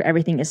to make sure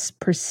everything is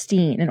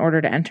pristine in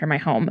order to enter my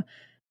home.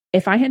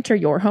 If I enter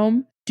your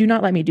home, do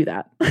not let me do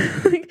that.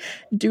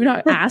 Do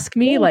not ask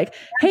me like,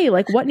 hey,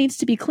 like what needs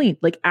to be cleaned?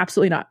 Like,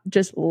 absolutely not.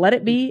 Just let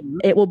it be.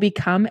 It will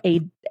become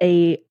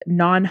a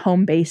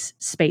non-home base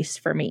space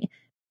for me.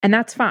 And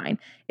that's fine.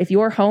 If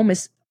your home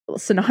is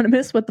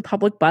synonymous with the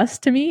public bus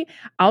to me,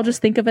 I'll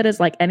just think of it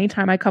as like,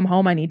 anytime I come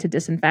home, I need to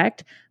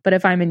disinfect. But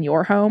if I'm in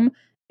your home,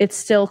 it's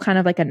still kind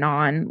of like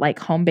a like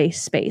home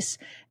base space.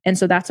 And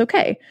so that's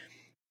okay.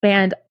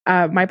 And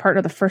my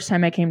partner, the first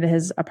time I came to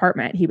his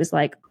apartment, he was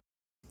like,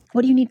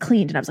 what do you need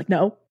cleaned? And I was like,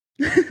 no,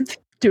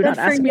 do not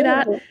ask me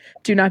that.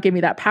 Do not give me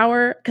that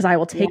power, because I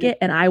will take it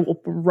and I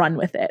will run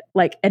with it.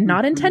 Like, and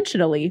not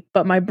intentionally,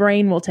 but my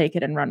brain will take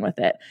it and run with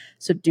it.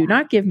 So do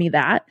not give me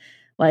that.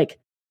 Like,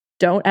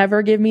 don't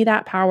ever give me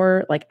that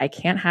power. Like, I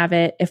can't have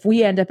it. If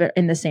we end up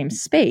in the same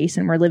space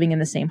and we're living in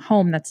the same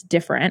home, that's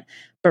different.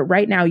 But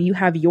right now you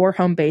have your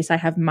home base. I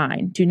have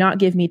mine. Do not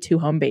give me two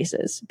home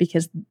bases,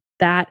 because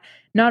that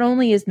not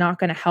only is not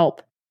going to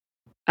help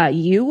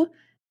you,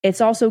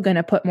 it's also going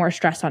to put more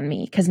stress on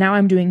me because now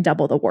I'm doing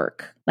double the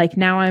work. Like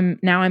now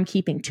I'm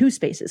keeping 2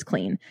 spaces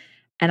clean,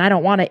 and I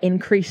don't want to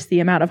increase the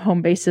amount of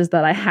home bases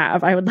that I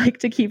have. I would like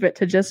to keep it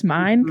to just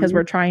mine because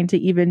we're trying to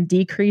even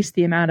decrease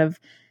the amount of,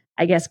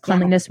 I guess,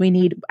 cleanliness we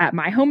need at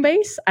my home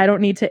base. I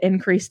don't need to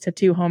increase to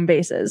 2 home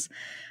bases.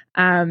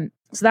 So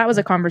that was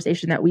a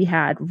conversation that we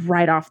had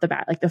right off the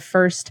bat. Like the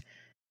first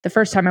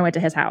time I went to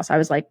his house, I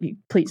was like,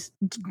 please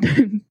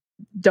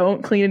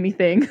don't clean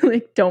anything.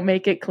 Like don't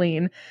make it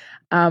clean.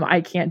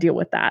 I can't deal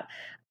with that.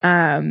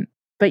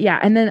 But yeah.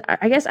 And then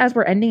I guess as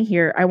we're ending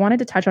here, I wanted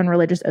to touch on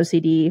religious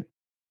OCD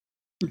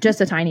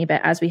just a tiny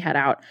bit as we head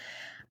out.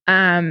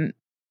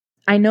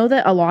 I know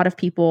that a lot of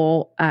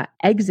people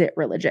exit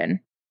religion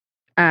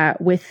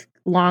with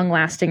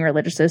long-lasting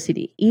religious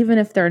OCD, even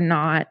if they're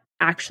not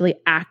actually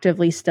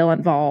actively still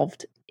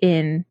involved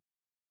in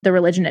the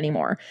religion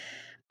anymore.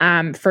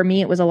 For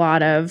me, it was a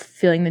lot of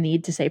feeling the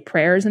need to say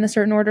prayers in a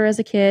certain order as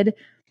a kid.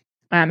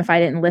 If I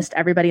didn't list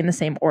everybody in the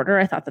same order,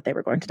 I thought that they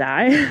were going to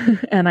die.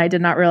 And I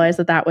did not realize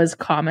that that was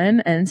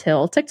common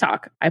until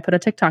TikTok. I put a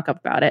TikTok up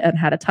about it and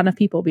had a ton of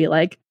people be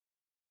like,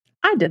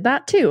 I did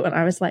that too. And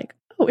I was like,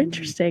 oh,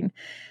 interesting.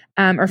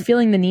 Or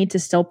feeling the need to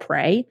still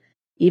pray,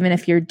 even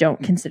if you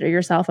don't consider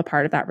yourself a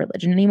part of that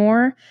religion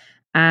anymore,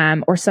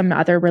 or some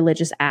other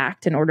religious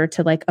act in order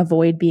to like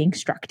avoid being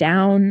struck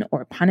down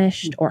or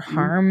punished or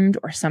harmed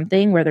or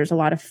something where there's a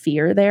lot of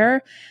fear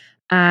there.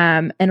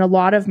 And a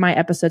lot of my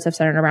episodes have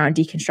centered around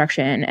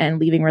deconstruction and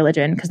leaving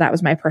religion because that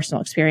was my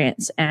personal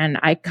experience. And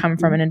I come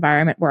from an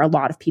environment where a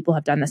lot of people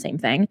have done the same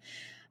thing.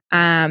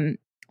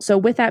 So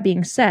with that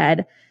being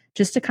said,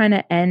 just to kind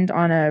of end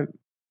on a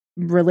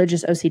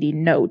religious OCD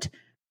note,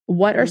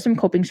 what are some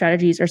coping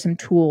strategies or some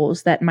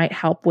tools that might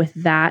help with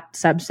that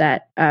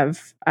subset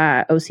of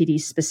OCD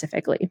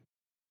specifically?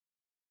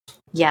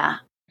 Yeah,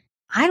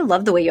 I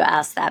love the way you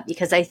asked that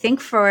because I think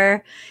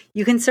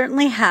you can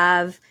certainly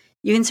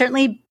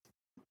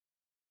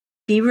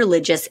be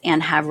religious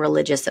and have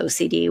religious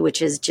OCD,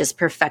 which is just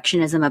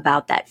perfectionism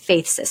about that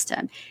faith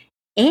system.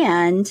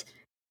 And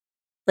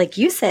like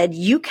you said,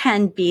 you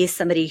can be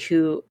somebody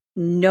who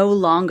no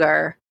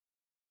longer,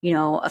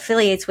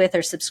 affiliates with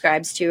or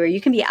subscribes to, or you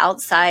can be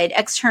outside,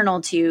 external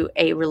to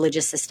a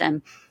religious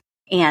system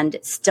and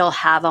still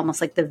have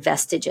almost like the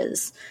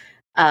vestiges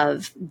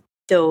of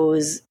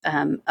those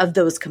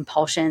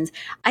compulsions.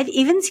 I've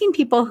even seen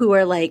people who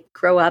are like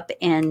grow up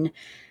in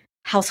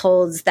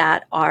households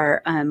that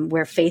are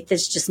where faith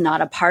is just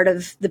not a part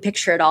of the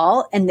picture at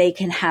all, and they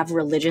can have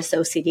religious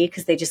OCD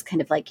because they just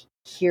kind of like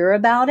hear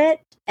about it.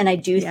 And I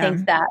do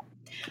think that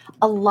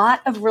a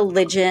lot of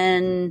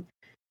religion,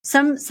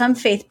 some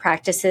faith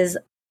practices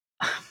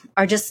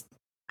are just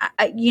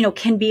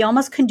can be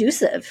almost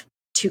conducive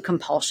to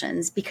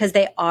compulsions because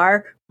they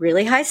are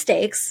really high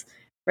stakes,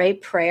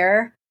 right?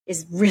 Prayer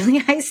is really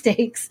high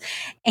stakes.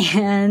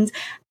 And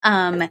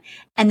then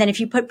if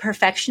you put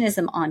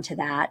perfectionism onto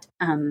that,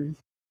 then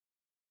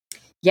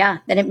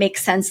it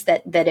makes sense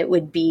that it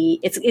would be,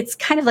 it's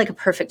kind of like a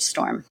perfect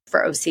storm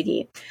for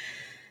OCD.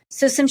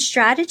 So some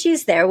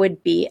strategies there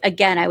would be,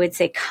 again, I would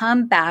say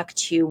come back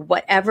to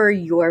whatever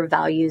your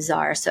values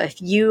are. So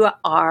if you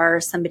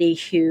are somebody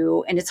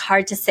who, and it's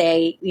hard to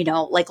say,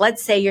 like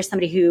let's say you're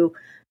somebody who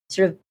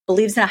sort of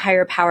believes in a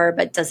higher power,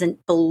 but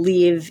doesn't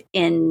believe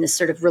in the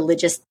sort of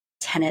religious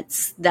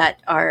tenets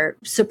that are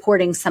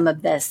supporting some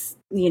of this,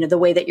 the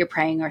way that you're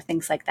praying or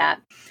things like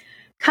that.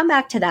 Come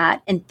back to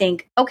that and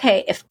think,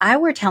 okay, if I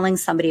were telling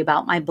somebody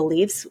about my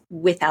beliefs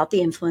without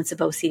the influence of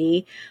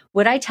OCD,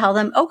 would I tell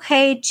them,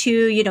 okay,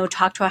 to,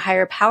 talk to a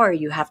higher power,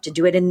 you have to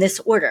do it in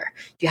this order.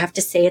 You have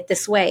to say it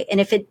this way.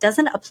 And if it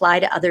doesn't apply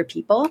to other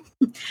people,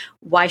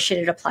 why should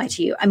it apply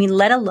to you? I mean,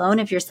 let alone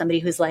if you're somebody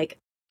who's like,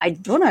 I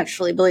don't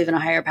actually believe in a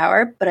higher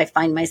power, but I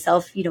find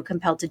myself,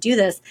 compelled to do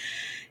this.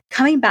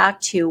 Coming back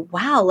to,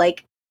 wow,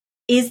 like,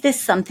 is this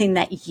something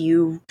that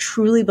you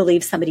truly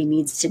believe somebody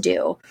needs to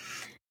do?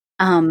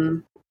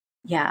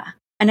 Yeah.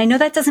 And I know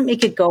that doesn't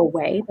make it go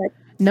away, but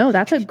no,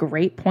 that's a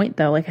great point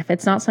though. Like if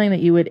it's not something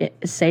that you would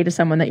say to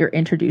someone that you're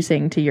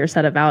introducing to your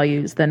set of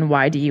values, then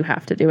why do you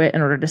have to do it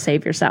in order to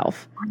save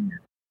yourself?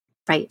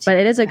 Right. But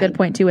it is a good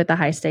point too with the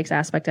high stakes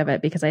aspect of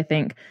it, because I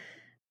think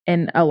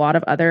in a lot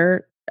of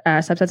other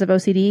subsets of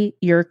OCD,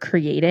 you're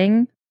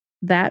creating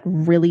that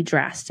really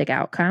drastic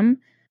outcome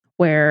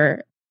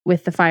where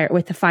with the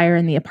fire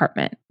in the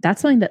apartment,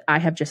 that's something that I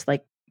have just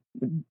like,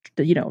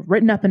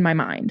 written up in my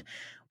mind.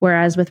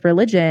 Whereas with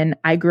religion,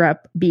 I grew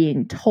up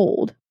being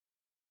told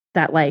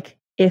that like,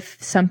 if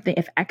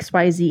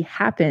XYZ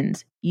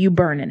happens, you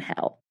burn in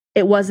hell.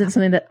 It wasn't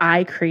something that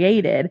I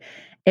created.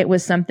 It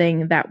was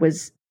something that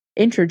was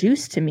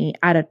introduced to me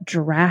at a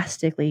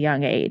drastically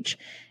young age.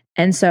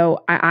 And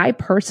so I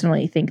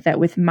personally think that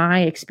with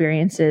my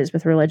experiences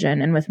with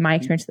religion and with my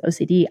experience with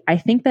OCD, I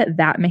think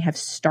that may have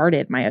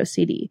started my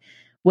OCD,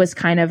 was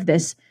kind of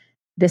this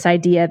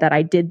idea that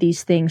I did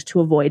these things to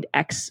avoid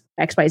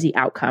XYZ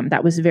outcome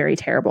that was very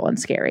terrible and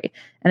scary.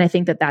 And I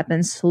think that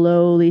then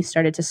slowly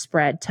started to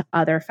spread to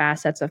other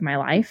facets of my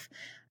life.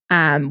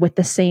 with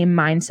the same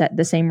mindset,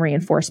 the same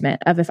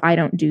reinforcement of if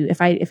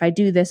I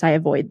do this, I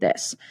avoid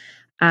this.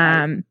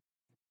 And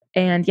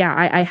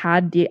yeah,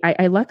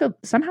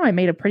 somehow I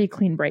made a pretty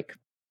clean break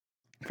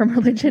from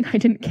religion. I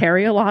didn't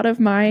carry a lot of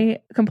my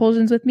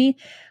compulsions with me,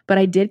 but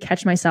I did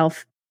catch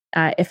myself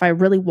if I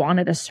really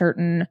wanted a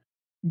certain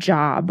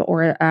job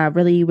or I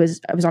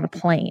was on a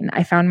plane,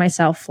 I found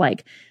myself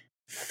like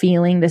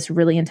feeling this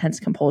really intense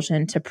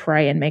compulsion to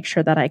pray and make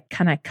sure that I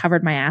kind of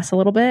covered my ass a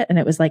little bit. And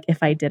it was like,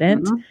 if I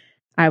didn't,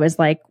 I was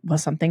like, well,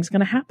 something's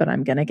going to happen.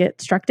 I'm going to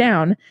get struck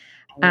down.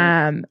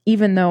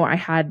 Even though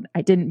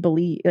I didn't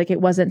believe, like, it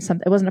wasn't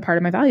a part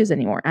of my values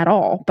anymore at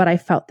all, but I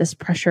felt this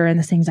pressure and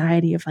this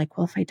anxiety of like,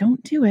 well, if I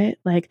don't do it,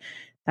 like,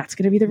 that's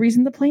going to be the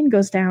reason the plane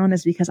goes down,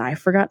 is because I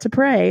forgot to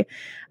pray.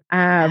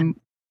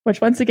 Which,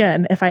 once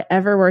again, if I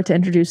ever were to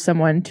introduce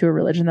someone to a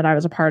religion that I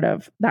was a part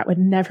of, that would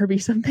never be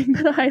something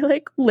that I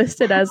like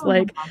listed as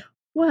like,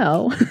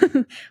 well,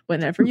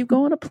 whenever you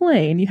go on a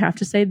plane, you have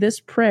to say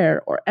this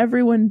prayer or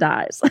everyone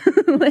dies.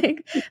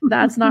 Like,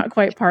 that's not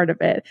quite part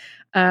of it.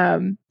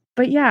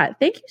 But yeah,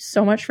 thank you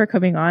so much for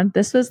coming on.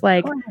 This was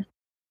like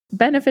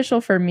beneficial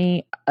for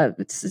me,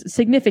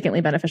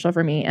 significantly beneficial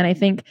for me. And I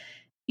think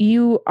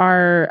you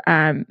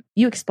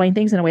explain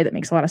things in a way that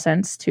makes a lot of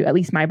sense to at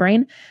least my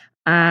brain.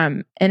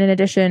 And in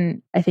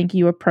addition, I think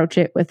you approach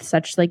it with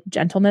such like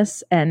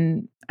gentleness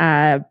and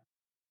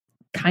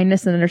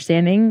kindness and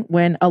understanding.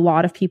 When a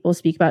lot of people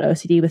speak about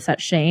OCD with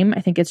such shame,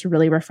 I think it's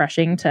really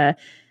refreshing to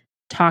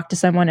talk to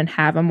someone and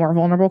have a more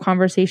vulnerable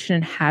conversation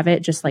and have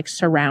it just like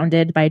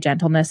surrounded by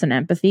gentleness and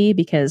empathy,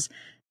 because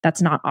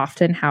that's not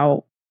often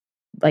how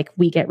like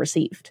we get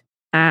received.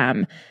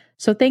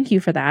 So thank you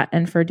for that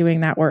and for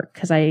doing that work,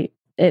 because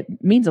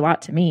it means a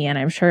lot to me, and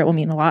I'm sure it will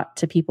mean a lot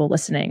to people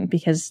listening,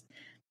 because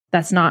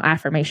that's not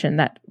affirmation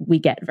that we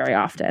get very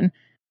often.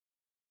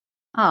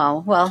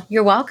 Oh, well,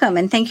 you're welcome.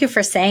 And thank you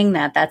for saying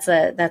that. That's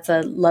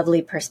a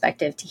lovely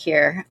perspective to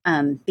hear.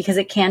 Because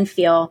it can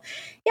feel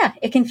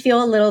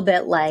a little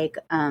bit like,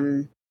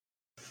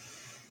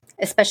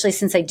 especially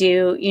since I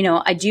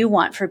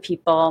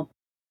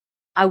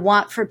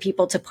want for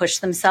people to push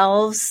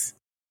themselves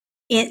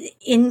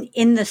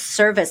in the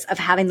service of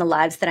having the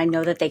lives that I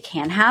know that they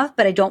can have,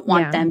 but I don't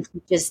want them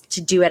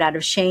to do it out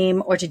of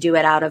shame or to do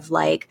it out of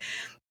like,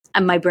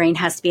 my brain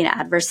has to be an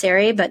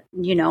adversary. But,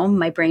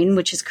 my brain,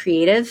 which is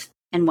creative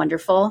and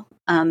wonderful,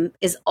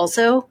 is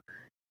also,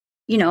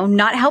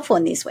 not helpful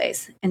in these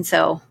ways. And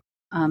so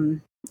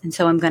I'm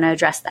going to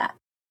address that.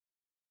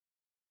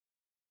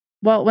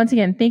 Well, once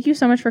again, thank you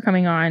so much for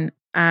coming on.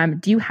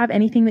 Do you have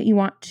anything that you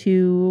want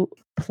to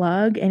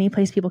plug? Any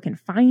place people can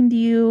find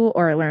you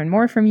or learn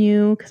more from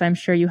you? Because I'm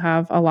sure you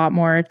have a lot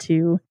more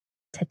to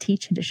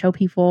teach and to show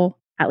people.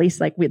 At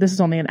least this is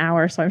only an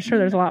hour, so I'm sure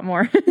there's a lot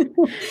more.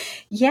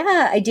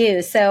 Yeah, I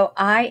do. So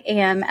I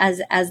am, as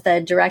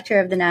the director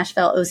of the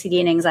Nashville OCD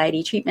and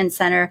Anxiety Treatment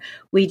Center,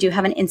 we do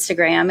have an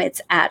Instagram.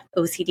 It's at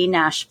OCD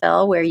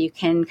Nashville, where you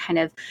can kind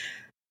of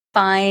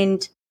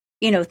find,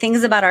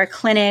 things about our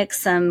clinic,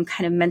 some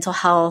kind of mental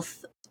health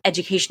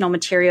educational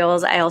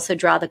materials. I also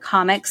draw the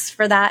comics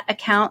for that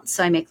account.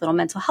 So I make little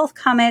mental health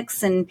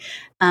comics and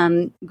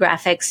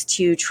graphics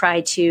to try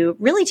to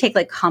really take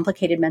like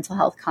complicated mental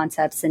health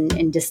concepts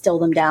and distill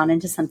them down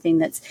into something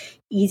that's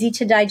easy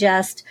to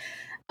digest.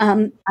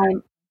 I'm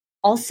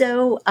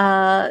also,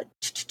 I'm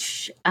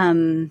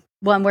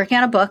working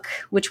on a book,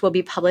 which will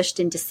be published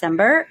in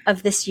December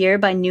of this year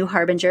by New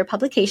Harbinger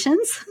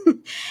Publications.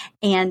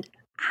 And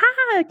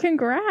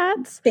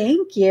congrats.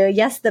 Thank you.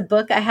 Yes, the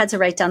book, I had to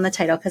write down the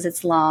title because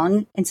it's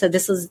long. And so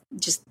this is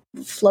just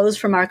flows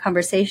from our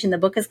conversation. The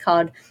book is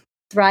called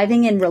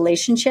Thriving in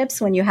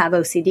Relationships When You Have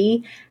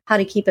OCD, How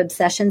to Keep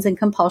Obsessions and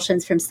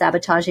Compulsions from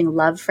Sabotaging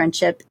Love,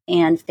 Friendship,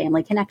 and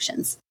Family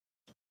Connections.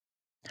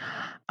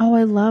 Oh,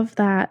 I love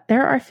that.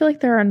 I feel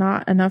like there are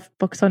not enough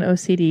books on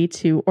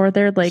OCD or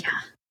they're like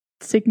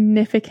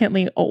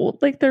significantly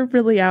old. Like they're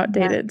really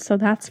outdated. Yeah. So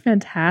that's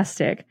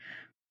fantastic.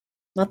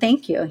 Well,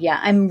 thank you. Yeah,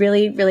 I'm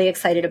really, really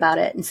excited about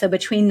it. And so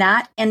between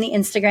that and the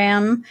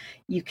Instagram,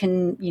 you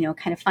can,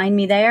 kind of find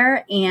me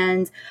there.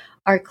 And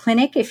our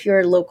clinic, if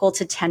you're local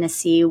to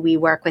Tennessee, we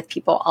work with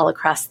people all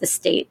across the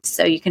state.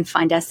 So you can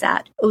find us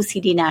at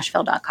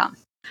ocdnashville.com.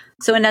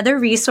 So another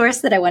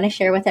resource that I want to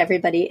share with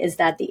everybody is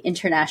that the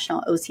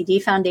International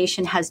OCD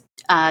Foundation has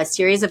a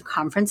series of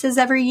conferences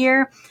every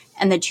year.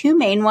 And the two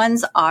main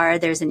ones are,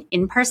 there's an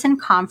in-person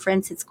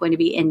conference. It's going to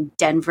be in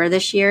Denver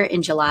this year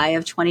in July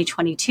of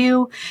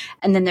 2022.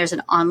 And then there's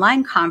an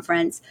online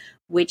conference,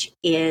 which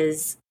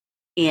is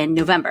in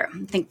November,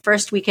 I think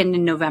first weekend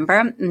in November.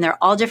 And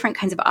they're all different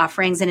kinds of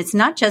offerings. And it's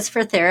not just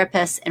for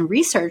therapists and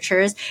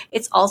researchers.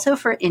 It's also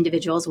for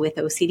individuals with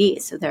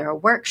OCD. So there are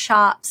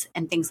workshops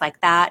and things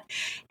like that.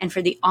 And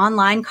for the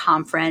online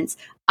conference,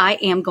 I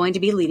am going to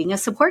be leading a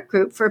support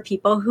group for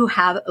people who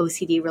have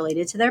OCD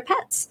related to their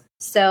pets.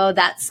 So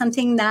that's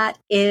something that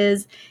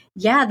is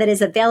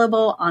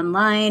available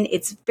online.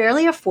 It's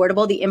fairly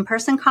affordable. The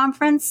in-person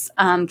conference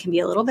can be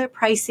a little bit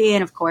pricey.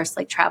 And of course,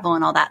 like travel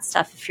and all that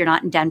stuff, if you're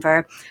not in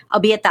Denver,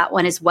 I'll be at that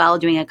one as well,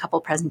 doing a couple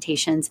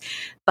presentations.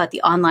 But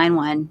the online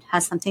one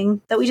has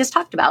something that we just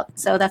talked about.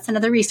 So that's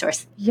another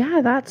resource. Yeah,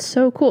 that's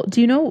so cool.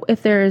 Do you know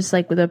if there's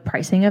like the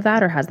pricing of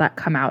that, or has that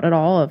come out at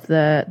all, of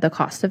the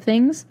cost of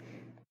things?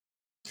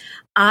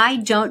 I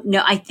don't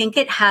know. I think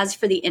it has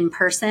for the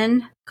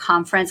in-person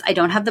conference. I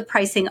don't have the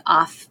pricing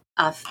off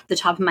the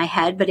top of my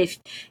head, but if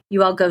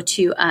you all go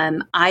to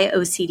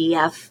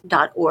iocdf.org,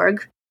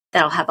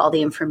 that'll have all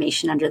the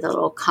information under the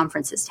little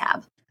conferences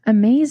tab.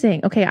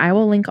 Amazing. Okay, I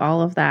will link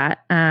all of that.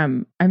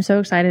 I'm so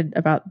excited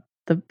about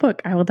the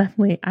book. I will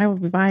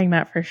be buying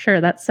that for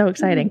sure. That's so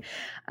exciting.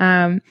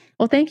 Well,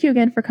 thank you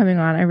again for coming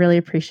on. I really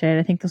appreciate it.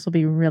 I think this will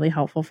be really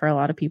helpful for a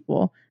lot of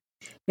people.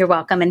 You're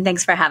welcome. And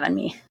thanks for having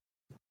me.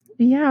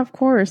 Yeah, of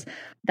course.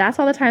 That's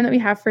all the time that we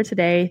have for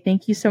today.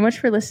 Thank you so much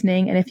for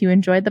listening. And if you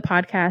enjoyed the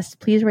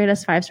podcast, please rate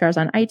us 5 stars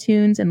on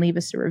iTunes and leave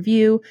us a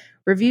review.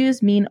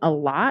 Reviews mean a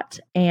lot.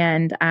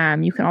 And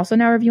you can also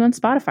now review on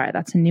Spotify.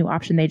 That's a new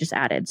option they just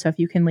added. So if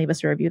you can leave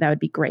us a review, that would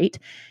be great.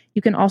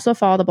 You can also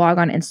follow the blog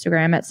on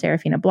Instagram at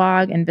Serafina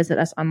Blog and visit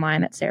us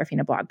online at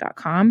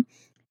serafinablog.com.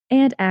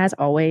 And as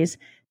always,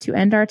 to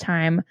end our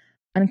time,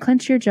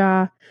 unclench your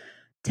jaw,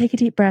 take a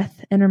deep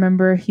breath, and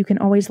remember, you can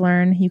always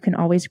learn, you can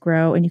always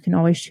grow, and you can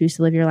always choose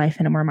to live your life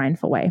in a more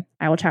mindful way.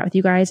 I will chat with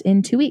you guys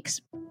in 2 weeks.